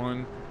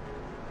 22.1.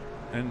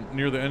 And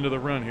near the end of the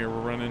run here,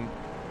 we're running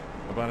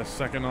about a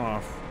second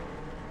off.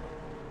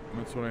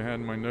 That's what I had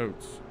in my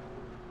notes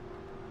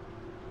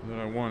that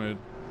I wanted.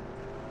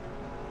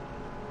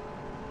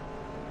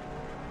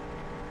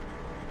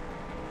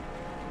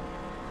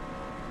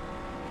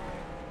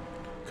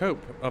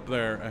 Cope up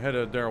there ahead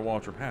of Darrell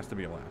Waltrip has to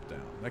be a lap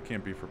down. That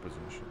can't be for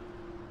position.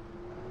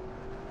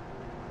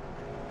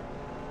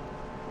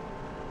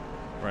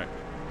 Right.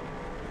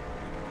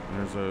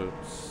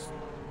 There's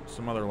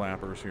some other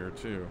lappers here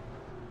too.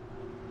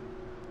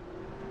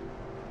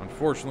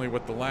 Unfortunately,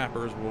 with the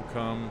lappers will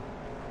come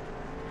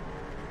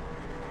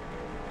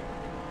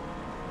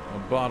a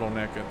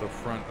bottleneck at the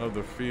front of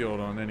the field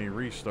on any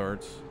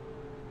restarts,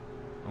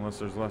 unless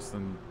there's less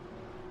than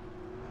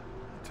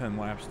 10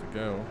 laps to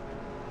go.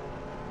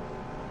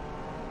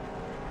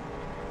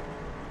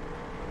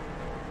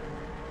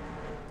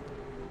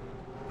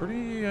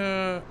 Pretty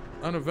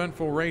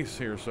uneventful race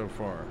here so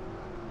far.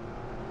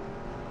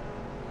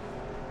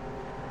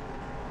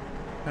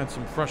 Had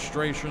some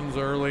frustrations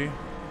early,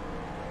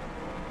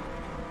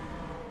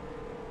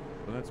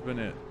 but that's been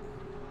it.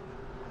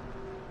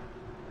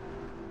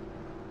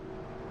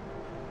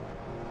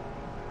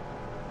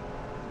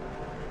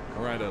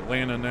 All right,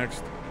 Atlanta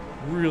next.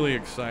 Really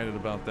excited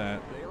about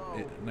that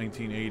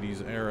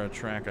 1980s era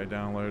track I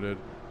downloaded.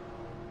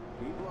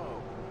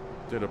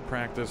 Did a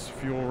practice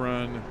fuel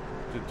run,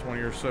 did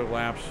 20 or so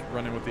laps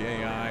running with the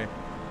AI,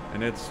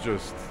 and it's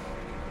just,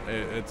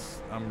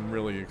 I'm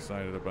really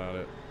excited about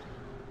it.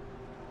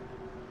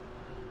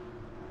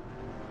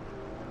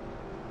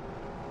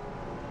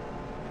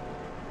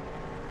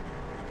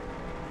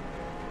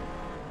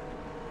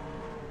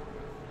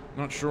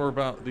 Not sure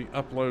about the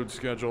upload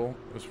schedule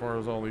as far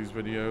as all these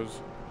videos.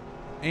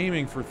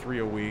 Aiming for 3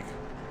 a week.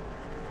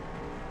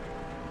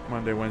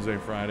 Monday, Wednesday,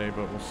 Friday,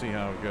 but we'll see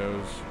how it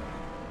goes.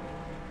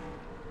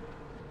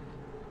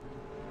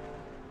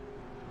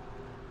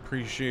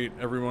 Appreciate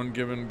everyone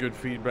giving good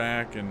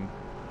feedback and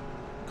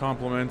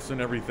compliments and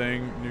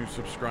everything. New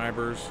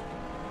subscribers.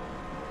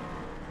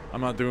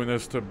 I'm not doing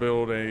this to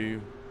build a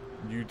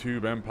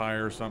YouTube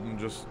empire or something,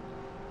 just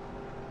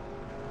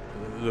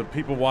the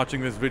people watching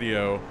this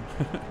video.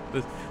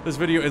 this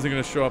video isn't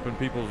going to show up in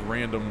people's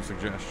random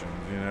suggestions,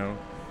 you know.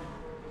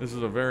 This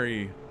is a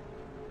very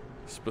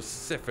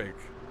specific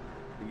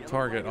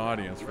target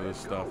audience for this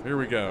stuff. Here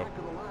we go.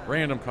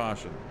 Random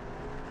caution.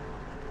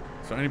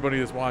 So anybody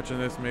that's watching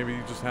this, maybe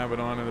you just have it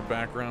on in the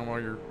background while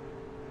you're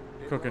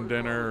cooking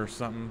dinner or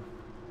something.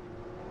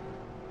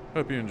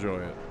 Hope you enjoy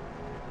it.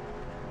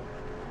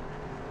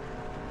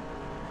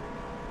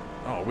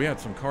 Oh, we had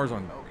some cars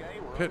on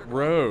pit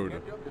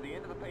road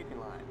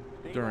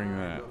during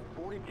that.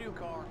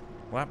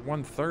 Lap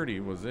 130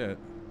 was it.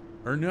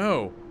 Or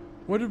no.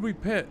 What did we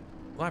pit?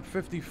 Lap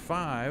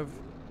 55.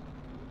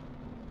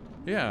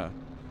 Yeah.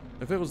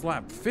 If it was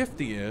lap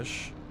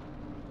 50-ish,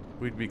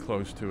 we'd be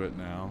close to it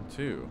now,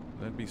 too.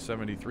 That'd be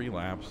 73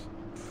 laps.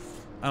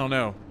 I don't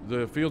know.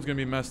 The field's going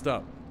to be messed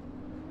up.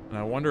 And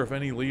I wonder if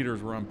any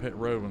leaders were on pit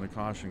road when the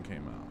caution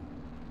came out.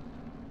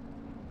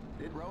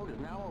 Pit road is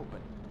now open.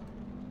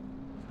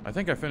 I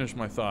think I finished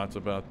my thoughts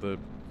about the,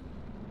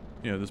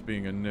 you know, this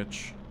being a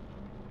niche,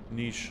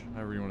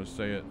 however you want to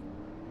say it,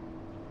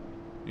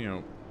 you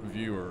know,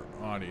 viewer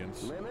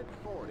audience. Limit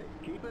 40.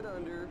 Keep it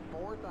under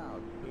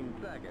 4,000 in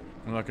seconds.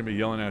 I'm not going to be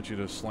yelling at you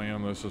to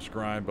slam the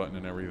subscribe button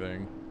and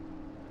everything.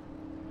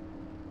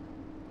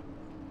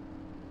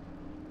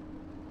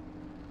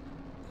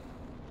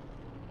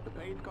 The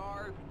pace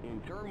cars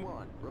in turn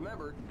 1.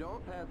 Remember,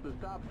 don't pass the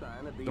stop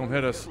sign at the Don't end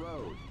hit of us. pit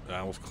road.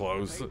 That was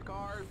close. Pace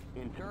cars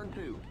in turn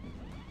 2.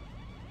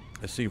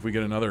 Let's see if we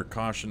get another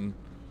caution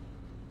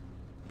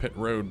pit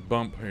road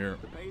bump here,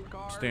 The pace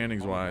cars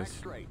standings on the wise. back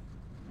straight.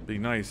 Be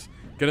nice.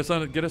 Get us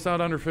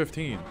out under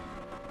 15.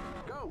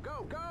 Go,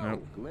 go, go!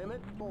 Nope.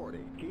 Limit 40.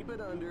 Keep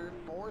it under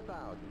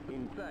 4,000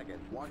 in seconds.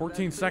 Watch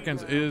 14 that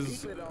seconds speed now.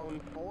 is Keep it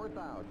on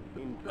 4,000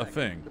 in a seconds.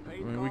 thing. The pace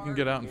I mean, we can car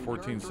get out in turn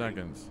 14 3.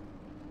 seconds.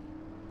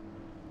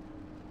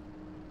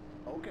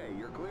 Okay,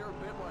 you're clear of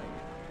pit lane.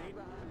 Stay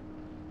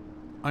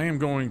behind. I am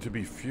going to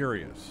be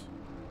furious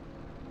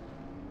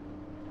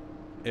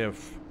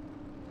if,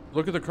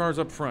 look at the cars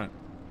up front.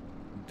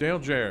 Dale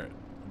Jarrett,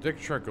 Dick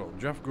Trickle,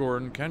 Jeff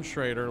Gordon, Ken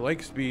Schrader,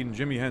 Lake Speed, and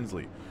Jimmy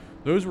Hensley.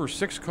 Those were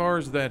 6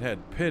 cars that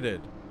had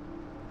pitted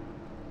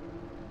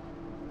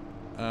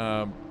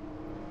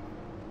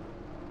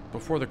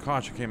before the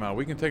caution came out.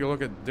 We can take a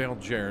look at Dale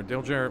Jarrett.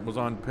 Dale Jarrett was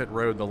on pit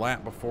road the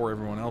lap before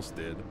everyone else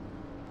did.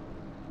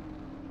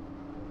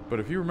 But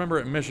if you remember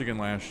at Michigan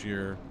last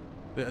year,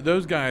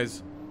 those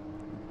guys,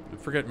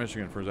 forget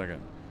Michigan for a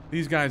second.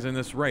 These guys in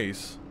this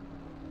race,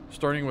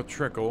 starting with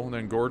Trickle and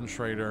then Gordon,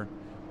 Schrader,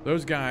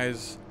 those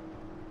guys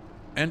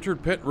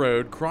entered pit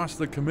road, crossed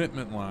the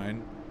commitment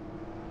line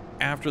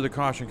after the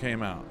caution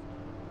came out.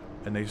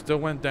 And they still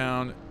went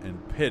down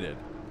and pitted.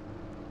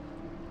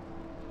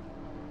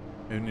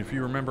 And if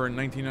you remember in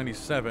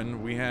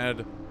 1997, we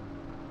had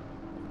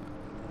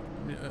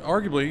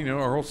arguably, you know,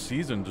 our whole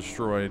season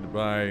destroyed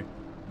by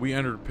we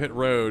entered pit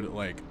road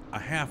like a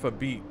half a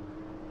beat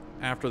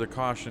after the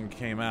caution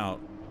came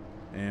out,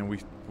 and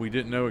we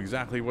didn't know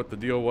exactly what the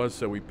deal was,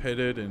 so we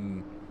pitted,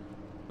 and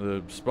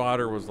the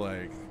spotter was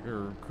like,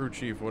 or crew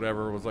chief,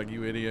 whatever, was like,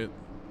 "You idiot."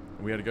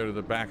 We had to go to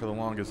the back of the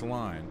longest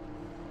line.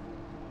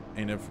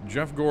 And if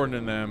Jeff Gordon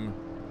and them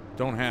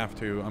don't have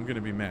to, I'm going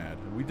to be mad.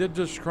 We did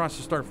just cross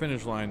the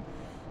start-finish line,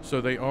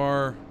 so they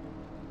are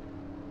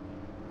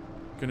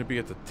going to be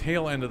at the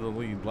tail end of the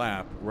lead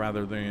lap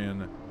rather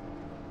than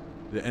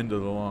the end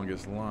of the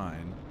longest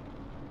line.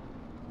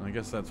 I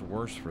guess that's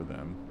worse for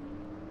them.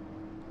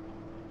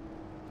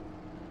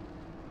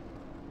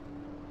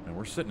 And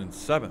we're sitting in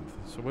 7th,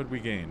 so what did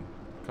we gain?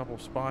 A couple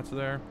of spots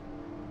there.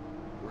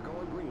 We're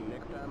going green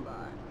next time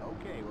by.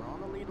 Okay, we're on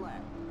the lead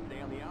lap.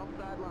 Stay on the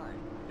outside line.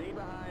 Stay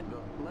behind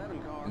the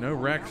 11 car. No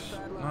wrecks,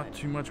 not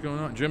too much going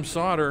on. Jim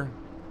Sauter,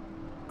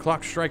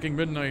 clock striking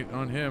midnight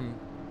on him.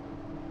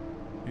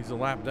 He's a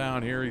lap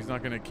down here. He's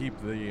not going to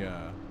keep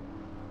the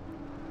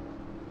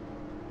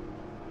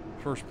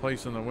first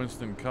place in the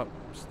Winston Cup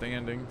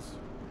standings.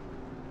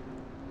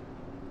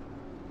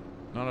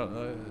 Not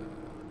a,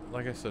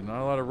 like I said,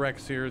 not a lot of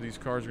wrecks here. These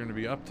cars are going to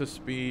be up to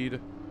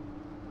speed.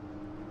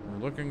 We're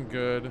looking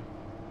good.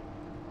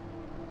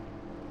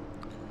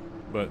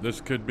 But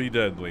this could be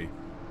deadly.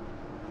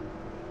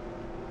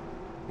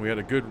 We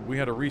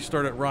had a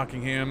restart at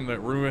Rockingham that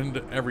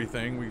ruined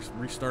everything. We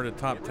restarted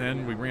top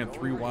 10. We ran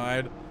 3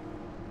 wide.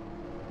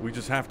 We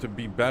just have to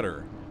be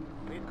better.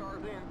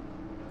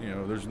 You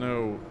know, there's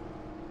no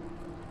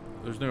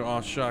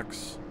aw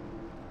shucks.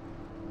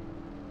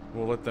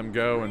 We'll let them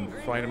go and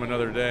fight them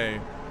another day.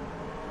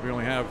 We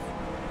only have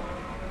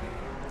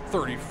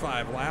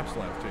 35 laps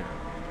left here.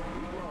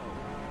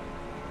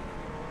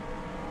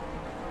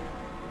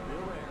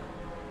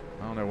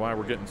 I don't know why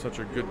we're getting such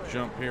a good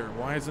jump here.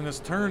 Why isn't this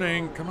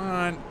turning? Come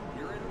on.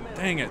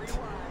 Dang it.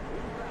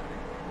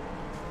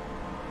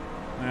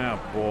 Ah,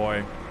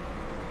 boy.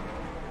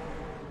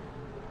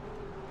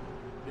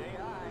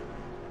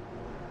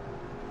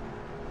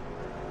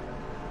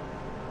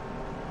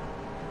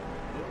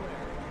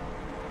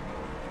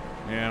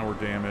 Yeah, we're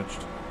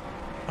damaged.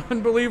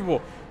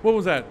 Unbelievable. What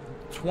was that?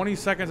 20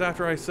 seconds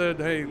after I said,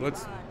 hey,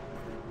 let's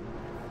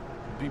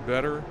be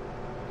better.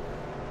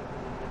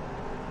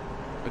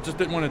 I just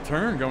didn't want to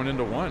turn going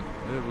into 1.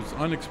 It was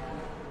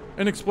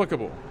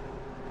inexplicable.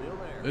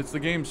 It's the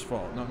game's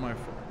fault, not my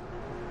fault.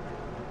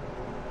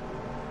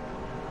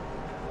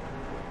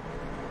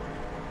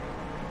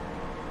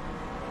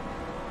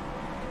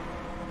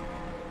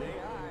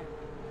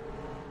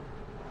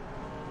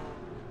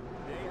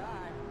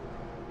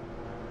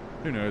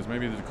 Who knows?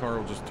 Maybe the car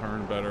will just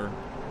turn better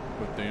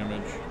with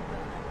damage.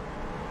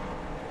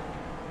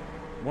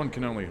 One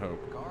can only hope.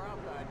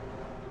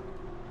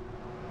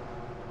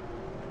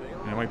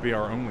 And it might be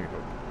our only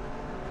hope.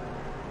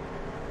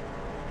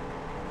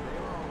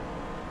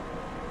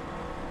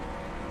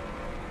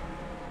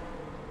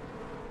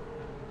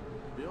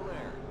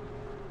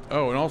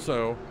 Oh, and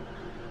also,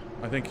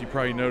 I think you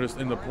probably noticed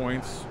in the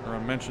points, or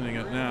I'm mentioning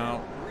it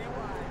now.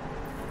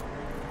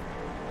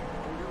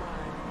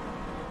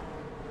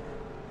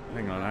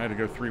 Hang on, I had to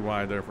go 3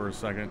 wide there for a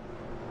second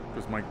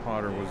because Mike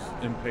Potter was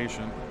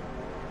impatient.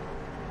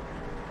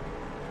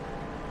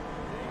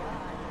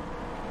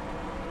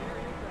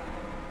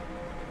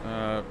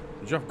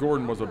 Jeff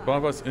Gordon was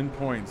above us in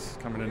points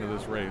coming into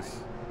this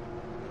race.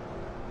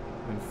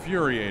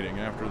 Infuriating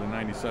after the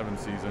 97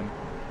 season,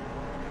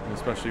 and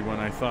especially when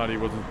I thought he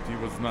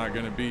was not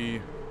going to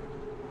be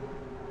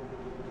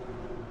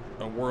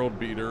a world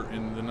beater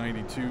in the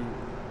 92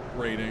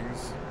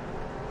 ratings,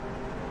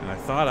 and I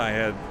thought I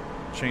had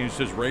changed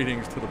his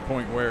ratings to the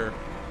point where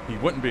he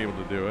wouldn't be able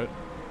to do it,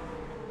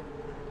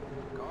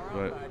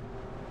 but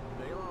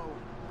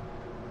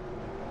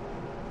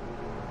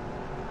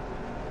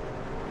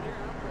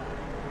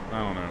I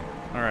don't know.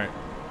 All right.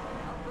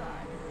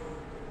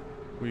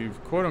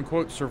 We've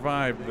quote-unquote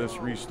survived this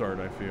restart,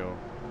 I feel.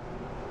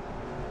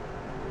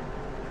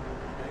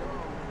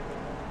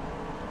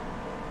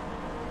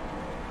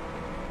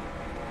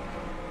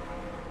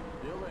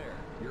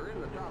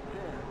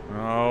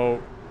 Oh,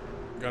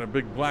 got a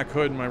big black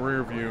hood in my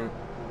rear view.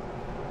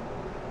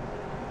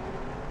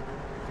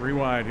 3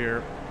 wide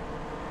here.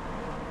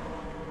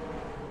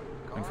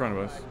 In front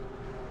of us.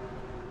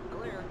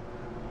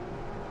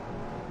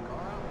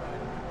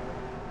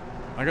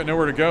 I got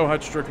nowhere to go,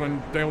 Hutch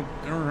Strickland, Dale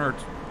Earnhardt.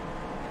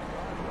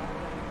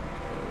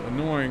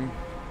 Annoying.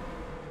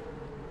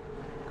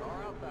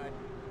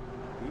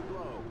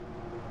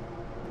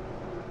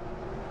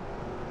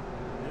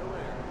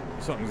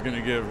 Something's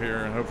gonna give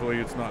here, and hopefully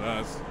it's not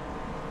us.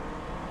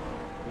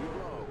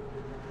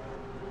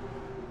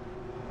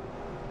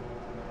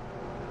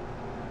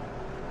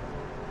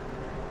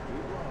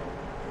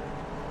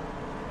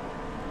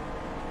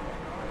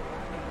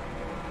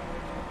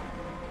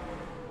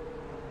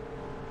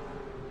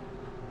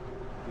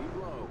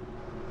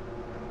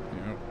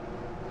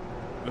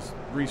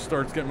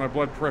 Restarts getting my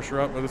blood pressure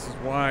up, but this is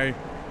why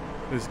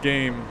this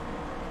game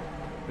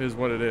is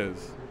what it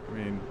is. I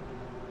mean,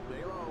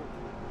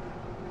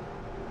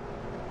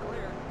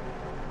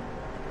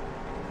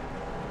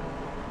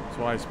 That's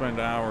why I spend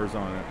hours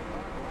on it.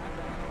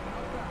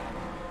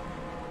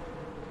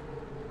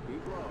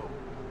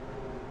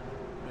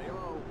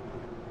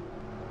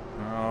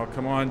 Oh,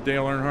 come on,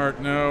 Dale Earnhardt.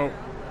 No.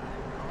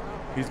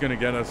 He's going to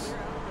get us.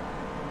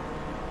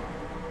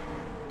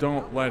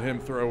 Don't let him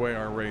throw away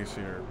our race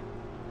here.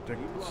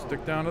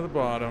 Stick down to the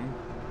bottom.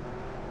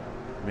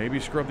 Maybe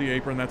scrub the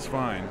apron. That's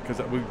fine. Because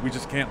we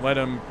just can't let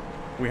him.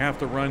 We have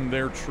to run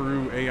their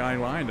true AI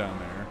line down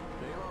there.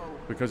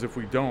 Because if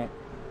we don't,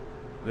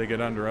 they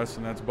get under us,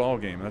 and that's ball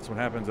game. That's what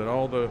happens at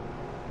all the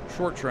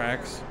short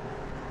tracks.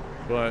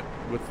 But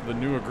with the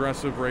new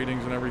aggressive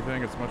ratings and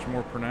everything, it's much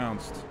more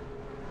pronounced.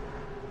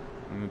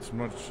 And it's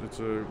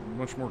a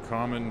much more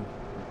common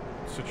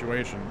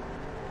situation.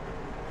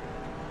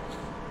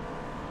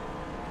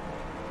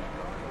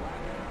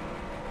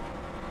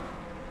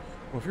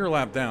 Well, if you're a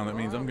lap down, that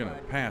means I'm going to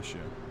pass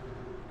you.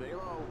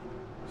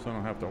 So I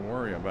don't have to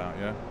worry about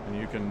you. And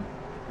you can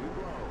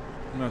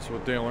mess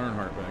with Dale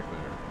Earnhardt back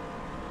there.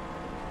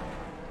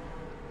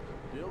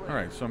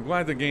 Alright, so I'm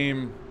glad the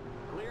game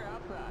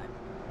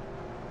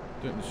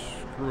didn't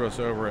screw us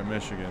over at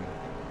Michigan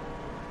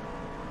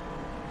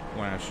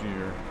last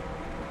year.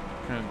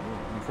 And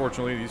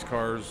unfortunately, these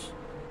cars...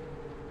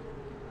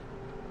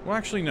 Well,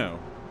 actually, no.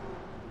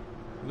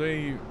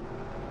 They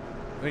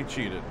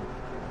cheated.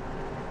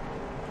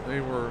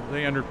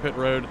 They entered pit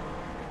road.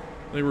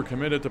 They were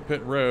committed to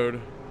pit road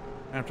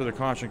after the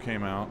caution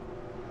came out.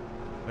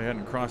 They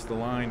hadn't crossed the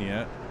line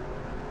yet.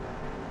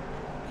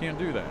 Can't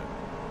do that.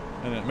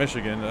 And at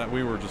Michigan,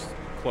 we were just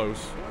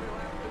close.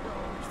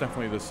 It's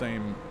definitely the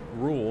same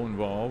rule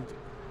involved.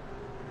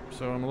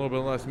 So I'm a little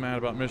bit less mad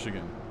about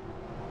Michigan.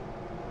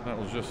 That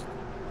was just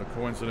a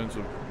coincidence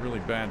of really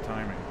bad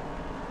timing.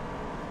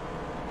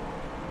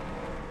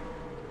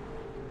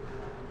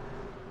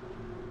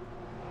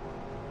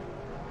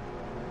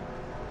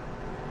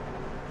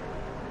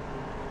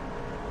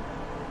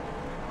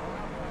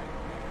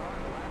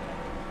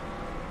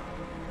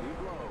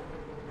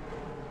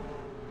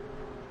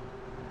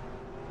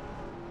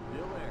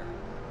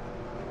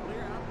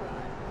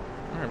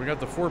 We got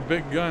the four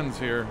big guns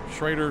here.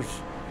 Schrader's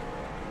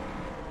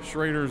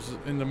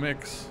in the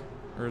mix.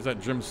 Or is that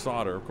Jim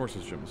Sauter? Of course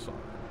it's Jim Sauter.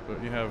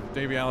 But you have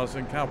Davey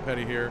Allison, Cal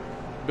Petty here,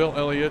 Bill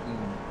Elliott, and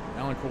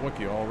Alan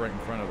Kowicki all right in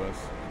front of us.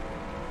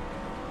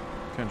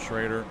 Ken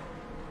Schrader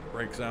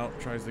breaks out,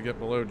 tries to get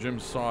below Jim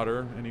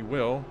Sauter, and he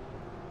will.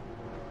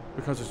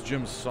 Because it's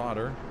Jim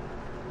Sauter.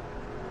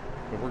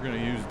 But we're going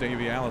to use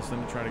Davey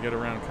Allison to try to get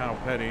around Cal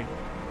Petty.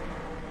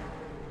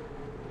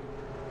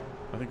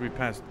 I think we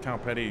passed Cal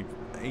Petty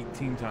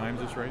 18 times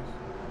this race.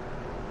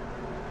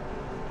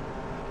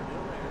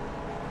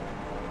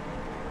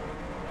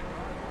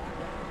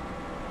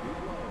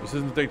 This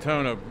isn't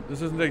Daytona.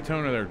 This isn't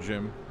Daytona there,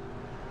 Jim.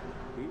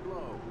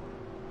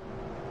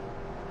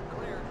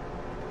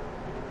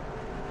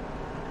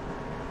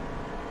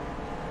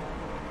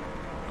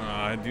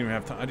 I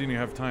didn't even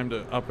have time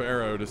to up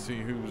arrow to see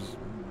who's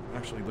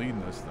actually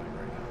leading this thing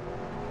right now.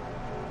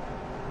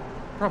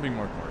 Probably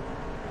Mark Martin.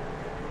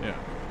 Yeah.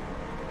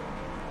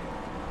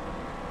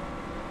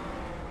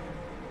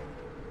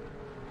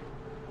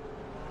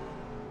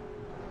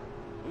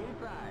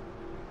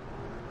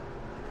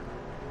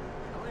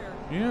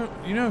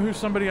 You know who's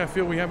somebody I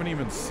feel we haven't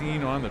even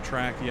seen on the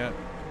track yet?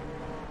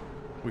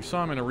 We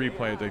saw him in a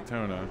replay at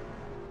Daytona.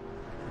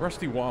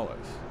 Rusty Wallace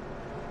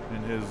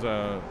in his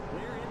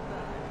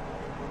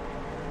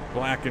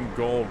black and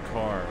gold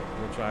car,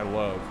 which I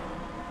love.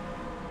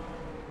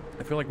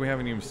 I feel like we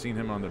haven't even seen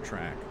him on the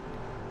track.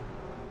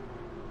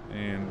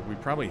 And we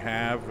probably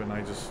have, and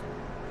I just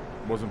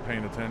wasn't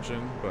paying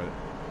attention, but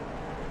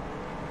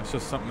it's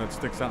just something that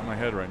sticks out in my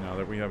head right now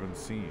that we haven't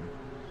seen.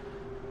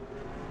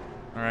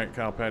 All right,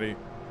 Cal Petty,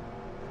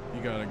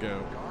 you gotta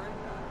go.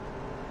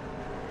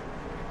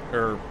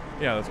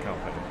 Yeah, that's Cal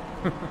Petty.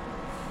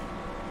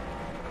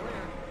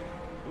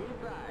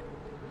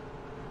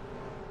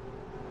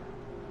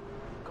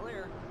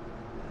 Clear.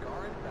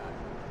 Car inside.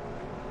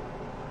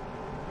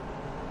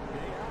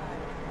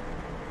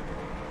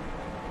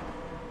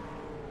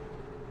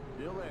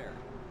 Still there.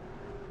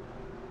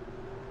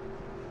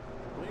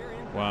 Clear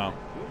inside. Wow.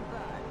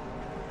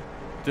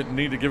 Didn't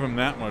need to give him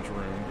that much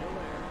room.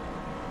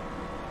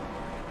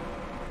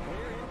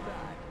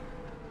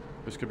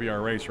 This could be our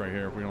race right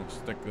here if we don't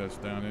stick this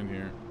down in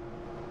here.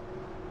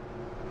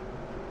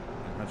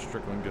 And that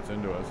Strickland gets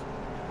into us.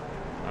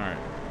 All right.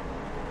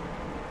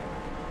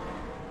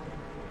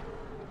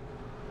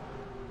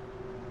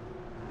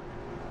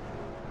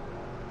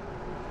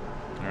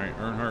 All right,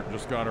 Earnhardt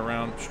just got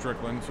around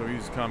Strickland, so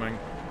he's coming.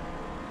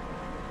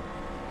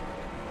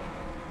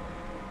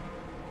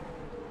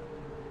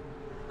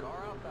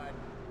 Car outside.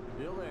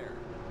 Still there.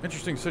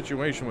 Interesting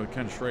situation with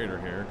Ken Schrader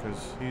here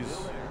because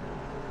he's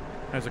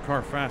has a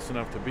car fast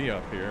enough to be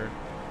up here,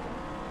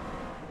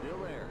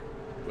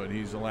 but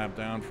he's a lap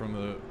down from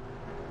the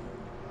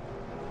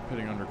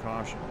pitting under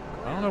caution.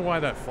 I don't know why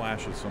that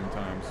flashes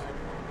sometimes.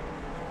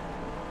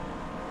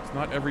 It's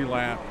not every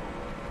lap.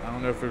 I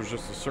don't know if there's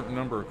just a certain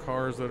number of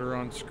cars that are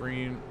on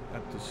screen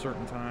at a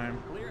certain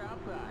time.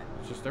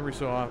 It's just every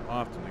so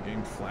often the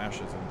game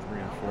flashes in 3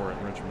 and 4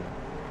 at Richmond.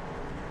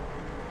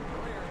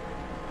 Clear.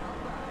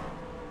 Outside.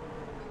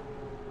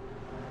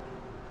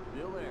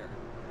 Still there.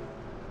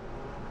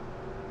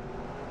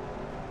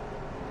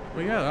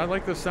 But yeah, I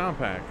like the sound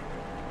pack.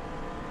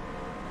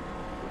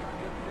 We got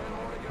just 10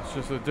 more to go. It's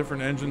just a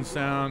different engine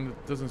sound.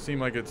 It doesn't seem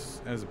like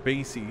it's as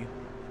bassy,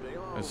 Stay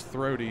low. as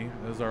throaty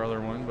as our other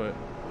one, but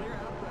Clear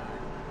outside.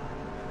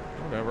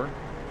 whatever.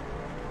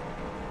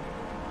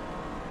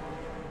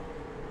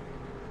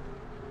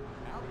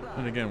 Outside.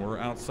 And again, we're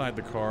outside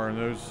the car,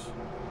 and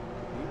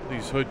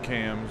these hood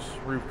cams,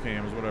 roof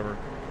cams, whatever,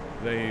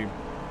 they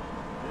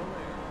Still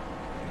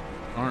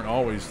there. aren't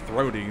always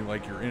throaty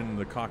like you're in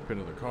the cockpit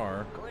of the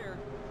car. Clear.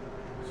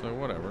 So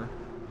whatever.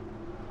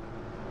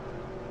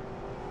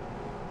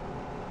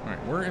 All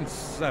right, we're in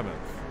 7th.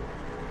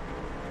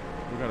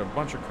 We got a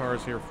bunch of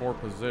cars here for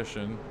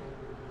position.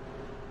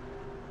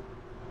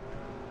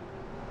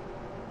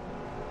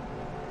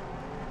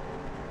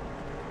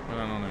 But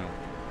I don't know.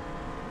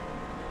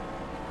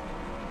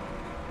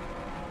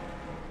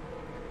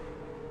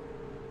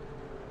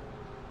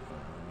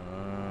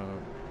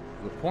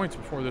 The points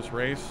before this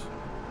race,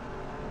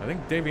 I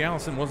think Davey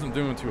Allison wasn't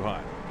doing too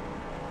hot.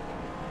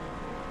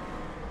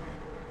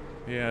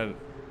 He had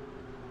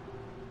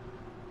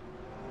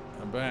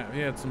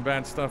some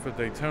bad stuff at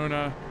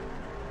Daytona.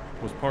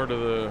 Was part of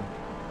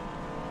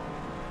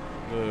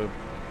the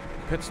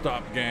pit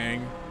stop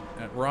gang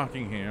at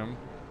Rockingham.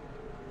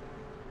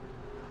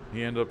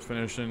 He ended up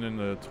finishing in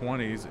the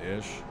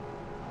 20s-ish.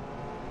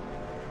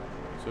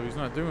 So he's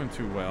not doing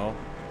too well.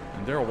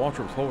 And Darrell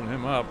Waltrip's holding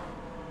him up.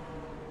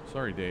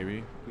 Sorry,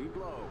 Davey. Keep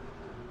low.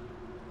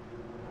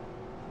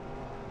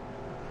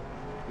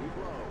 Keep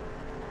low.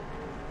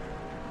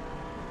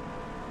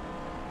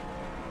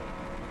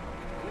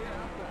 Clear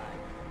outside.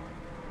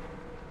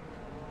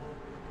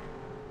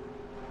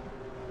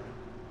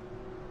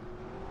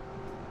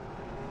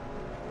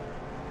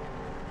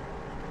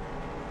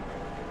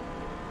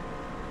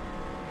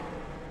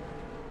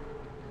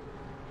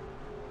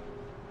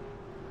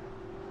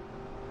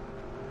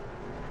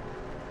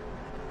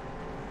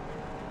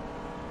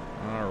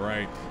 All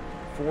right.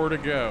 4 to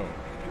go.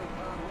 Just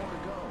 5 more to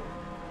go.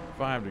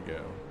 5 to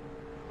go.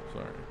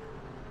 Sorry.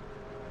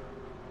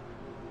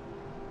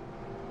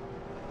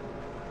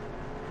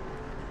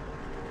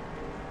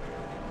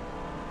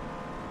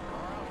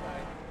 Car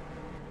outside.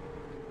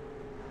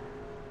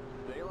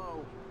 Stay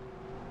low.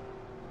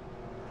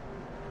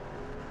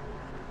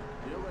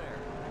 Still there.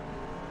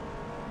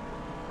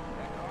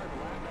 That car's a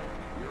lap back.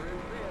 You're in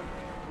 5th.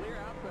 Clear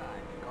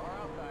outside. Car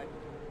outside.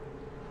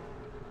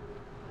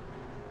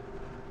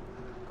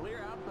 Clear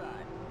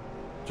outside.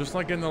 Just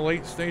like in the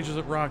late stages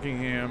at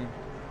Rockingham,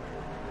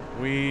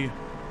 we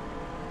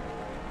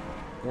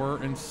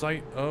were in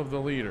sight of the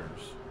leaders.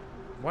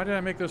 Why did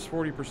I make this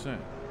 40%?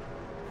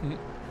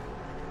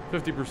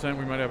 50%,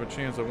 we might have a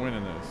chance of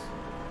winning this.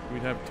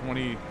 We'd have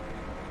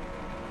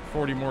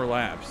 40 more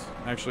laps.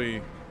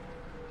 Actually,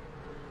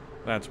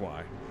 that's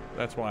why.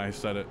 That's why I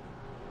set it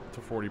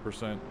to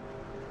 40%.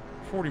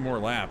 40 more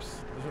laps.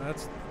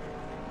 That's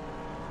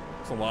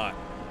a lot.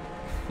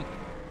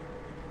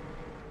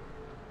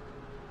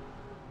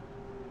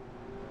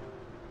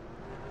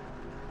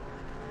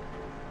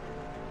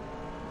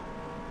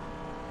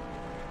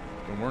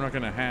 But we're not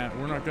gonna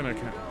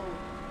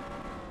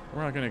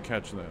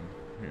catch them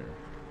here.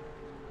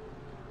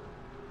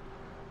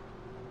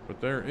 But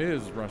there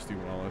is Rusty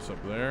Wallace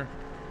up there.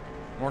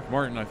 Mark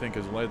Martin, I think,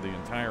 has led the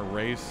entire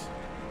race.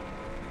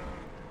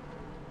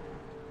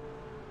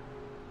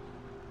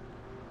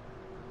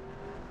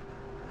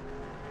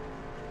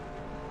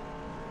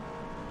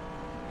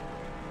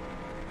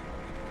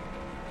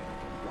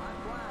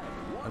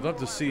 I'd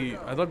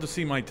love to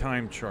see my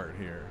time chart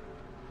here,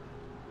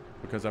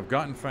 because I've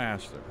gotten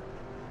faster,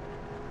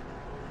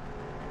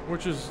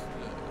 which is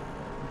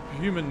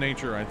human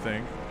nature, I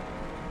think.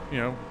 You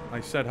know,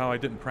 I said how I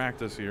didn't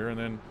practice here, and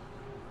then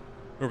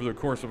over the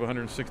course of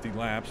 160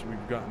 laps,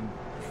 we've gotten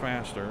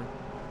faster.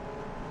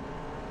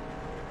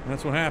 And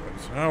that's what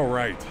happens. All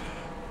right.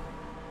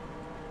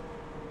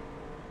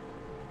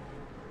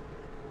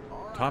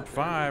 Top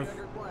 5.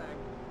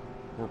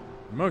 We're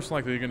most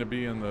likely going to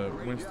be in the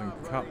Winston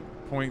Cup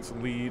points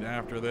lead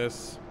after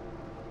this.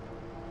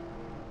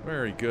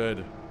 Very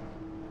good.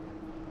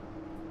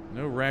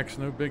 No wrecks,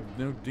 no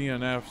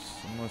DNFs,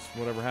 unless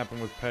whatever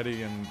happened with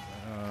Petty and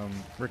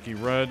Ricky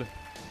Rudd.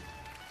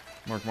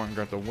 Mark Martin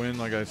got the win,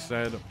 like I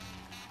said.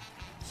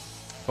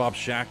 Bob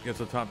Shack gets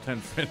a top 10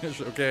 finish,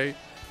 okay.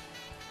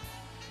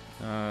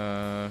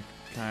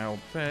 Kyle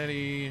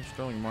Petty,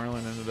 Sterling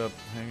Marlin ended up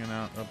hanging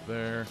out up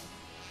there.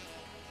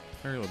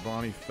 Terry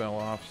Labonte fell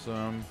off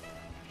some.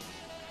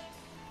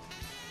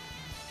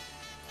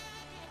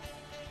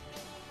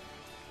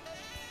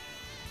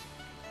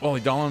 Wally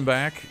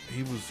Dallenbach,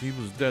 he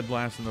was dead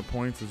last in the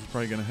points. This is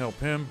probably going to help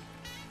him.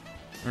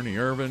 Ernie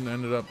Irvin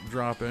ended up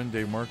dropping.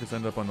 Dave Marcus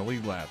ended up on the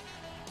lead lap.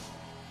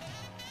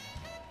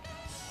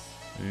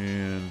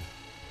 And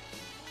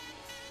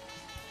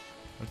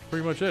that's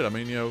pretty much it. I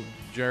mean, you know,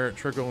 Jarrett,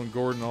 Trickle, and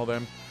Gordon, all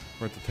them,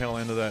 We're at the tail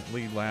end of that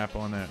lead lap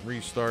on that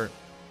restart.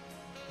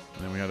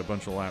 And then we had a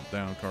bunch of lap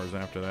down cars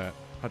after that.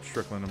 Hutch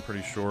Strickland, I'm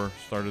pretty sure,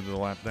 started the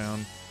lap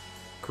down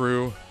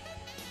crew.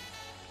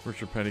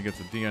 Richard Petty gets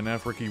a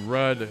DNF. Ricky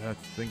Rudd, I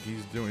think he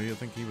was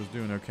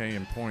doing okay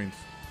in points.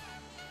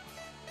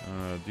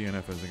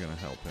 DNF isn't going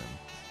to help him.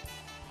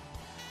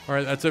 All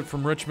right, that's it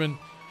from Richmond.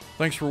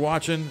 Thanks for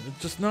watching.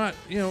 It's just not,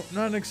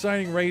 not an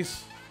exciting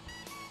race.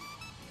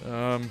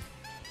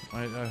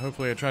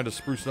 Hopefully I tried to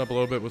spruce it up a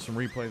little bit with some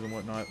replays and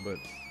whatnot, but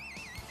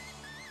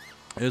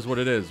it is what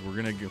it is.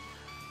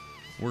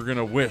 We're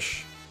gonna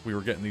wish we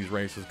were getting these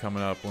races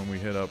coming up when we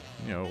hit up,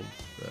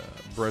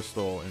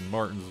 Bristol and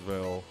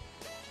Martinsville,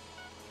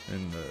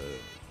 and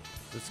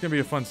it's gonna be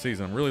a fun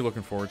season. I'm really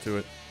looking forward to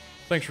it.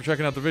 Thanks for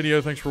checking out the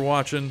video. Thanks for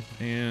watching,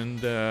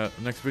 and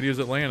next video is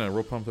Atlanta.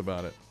 Real pumped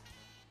about it.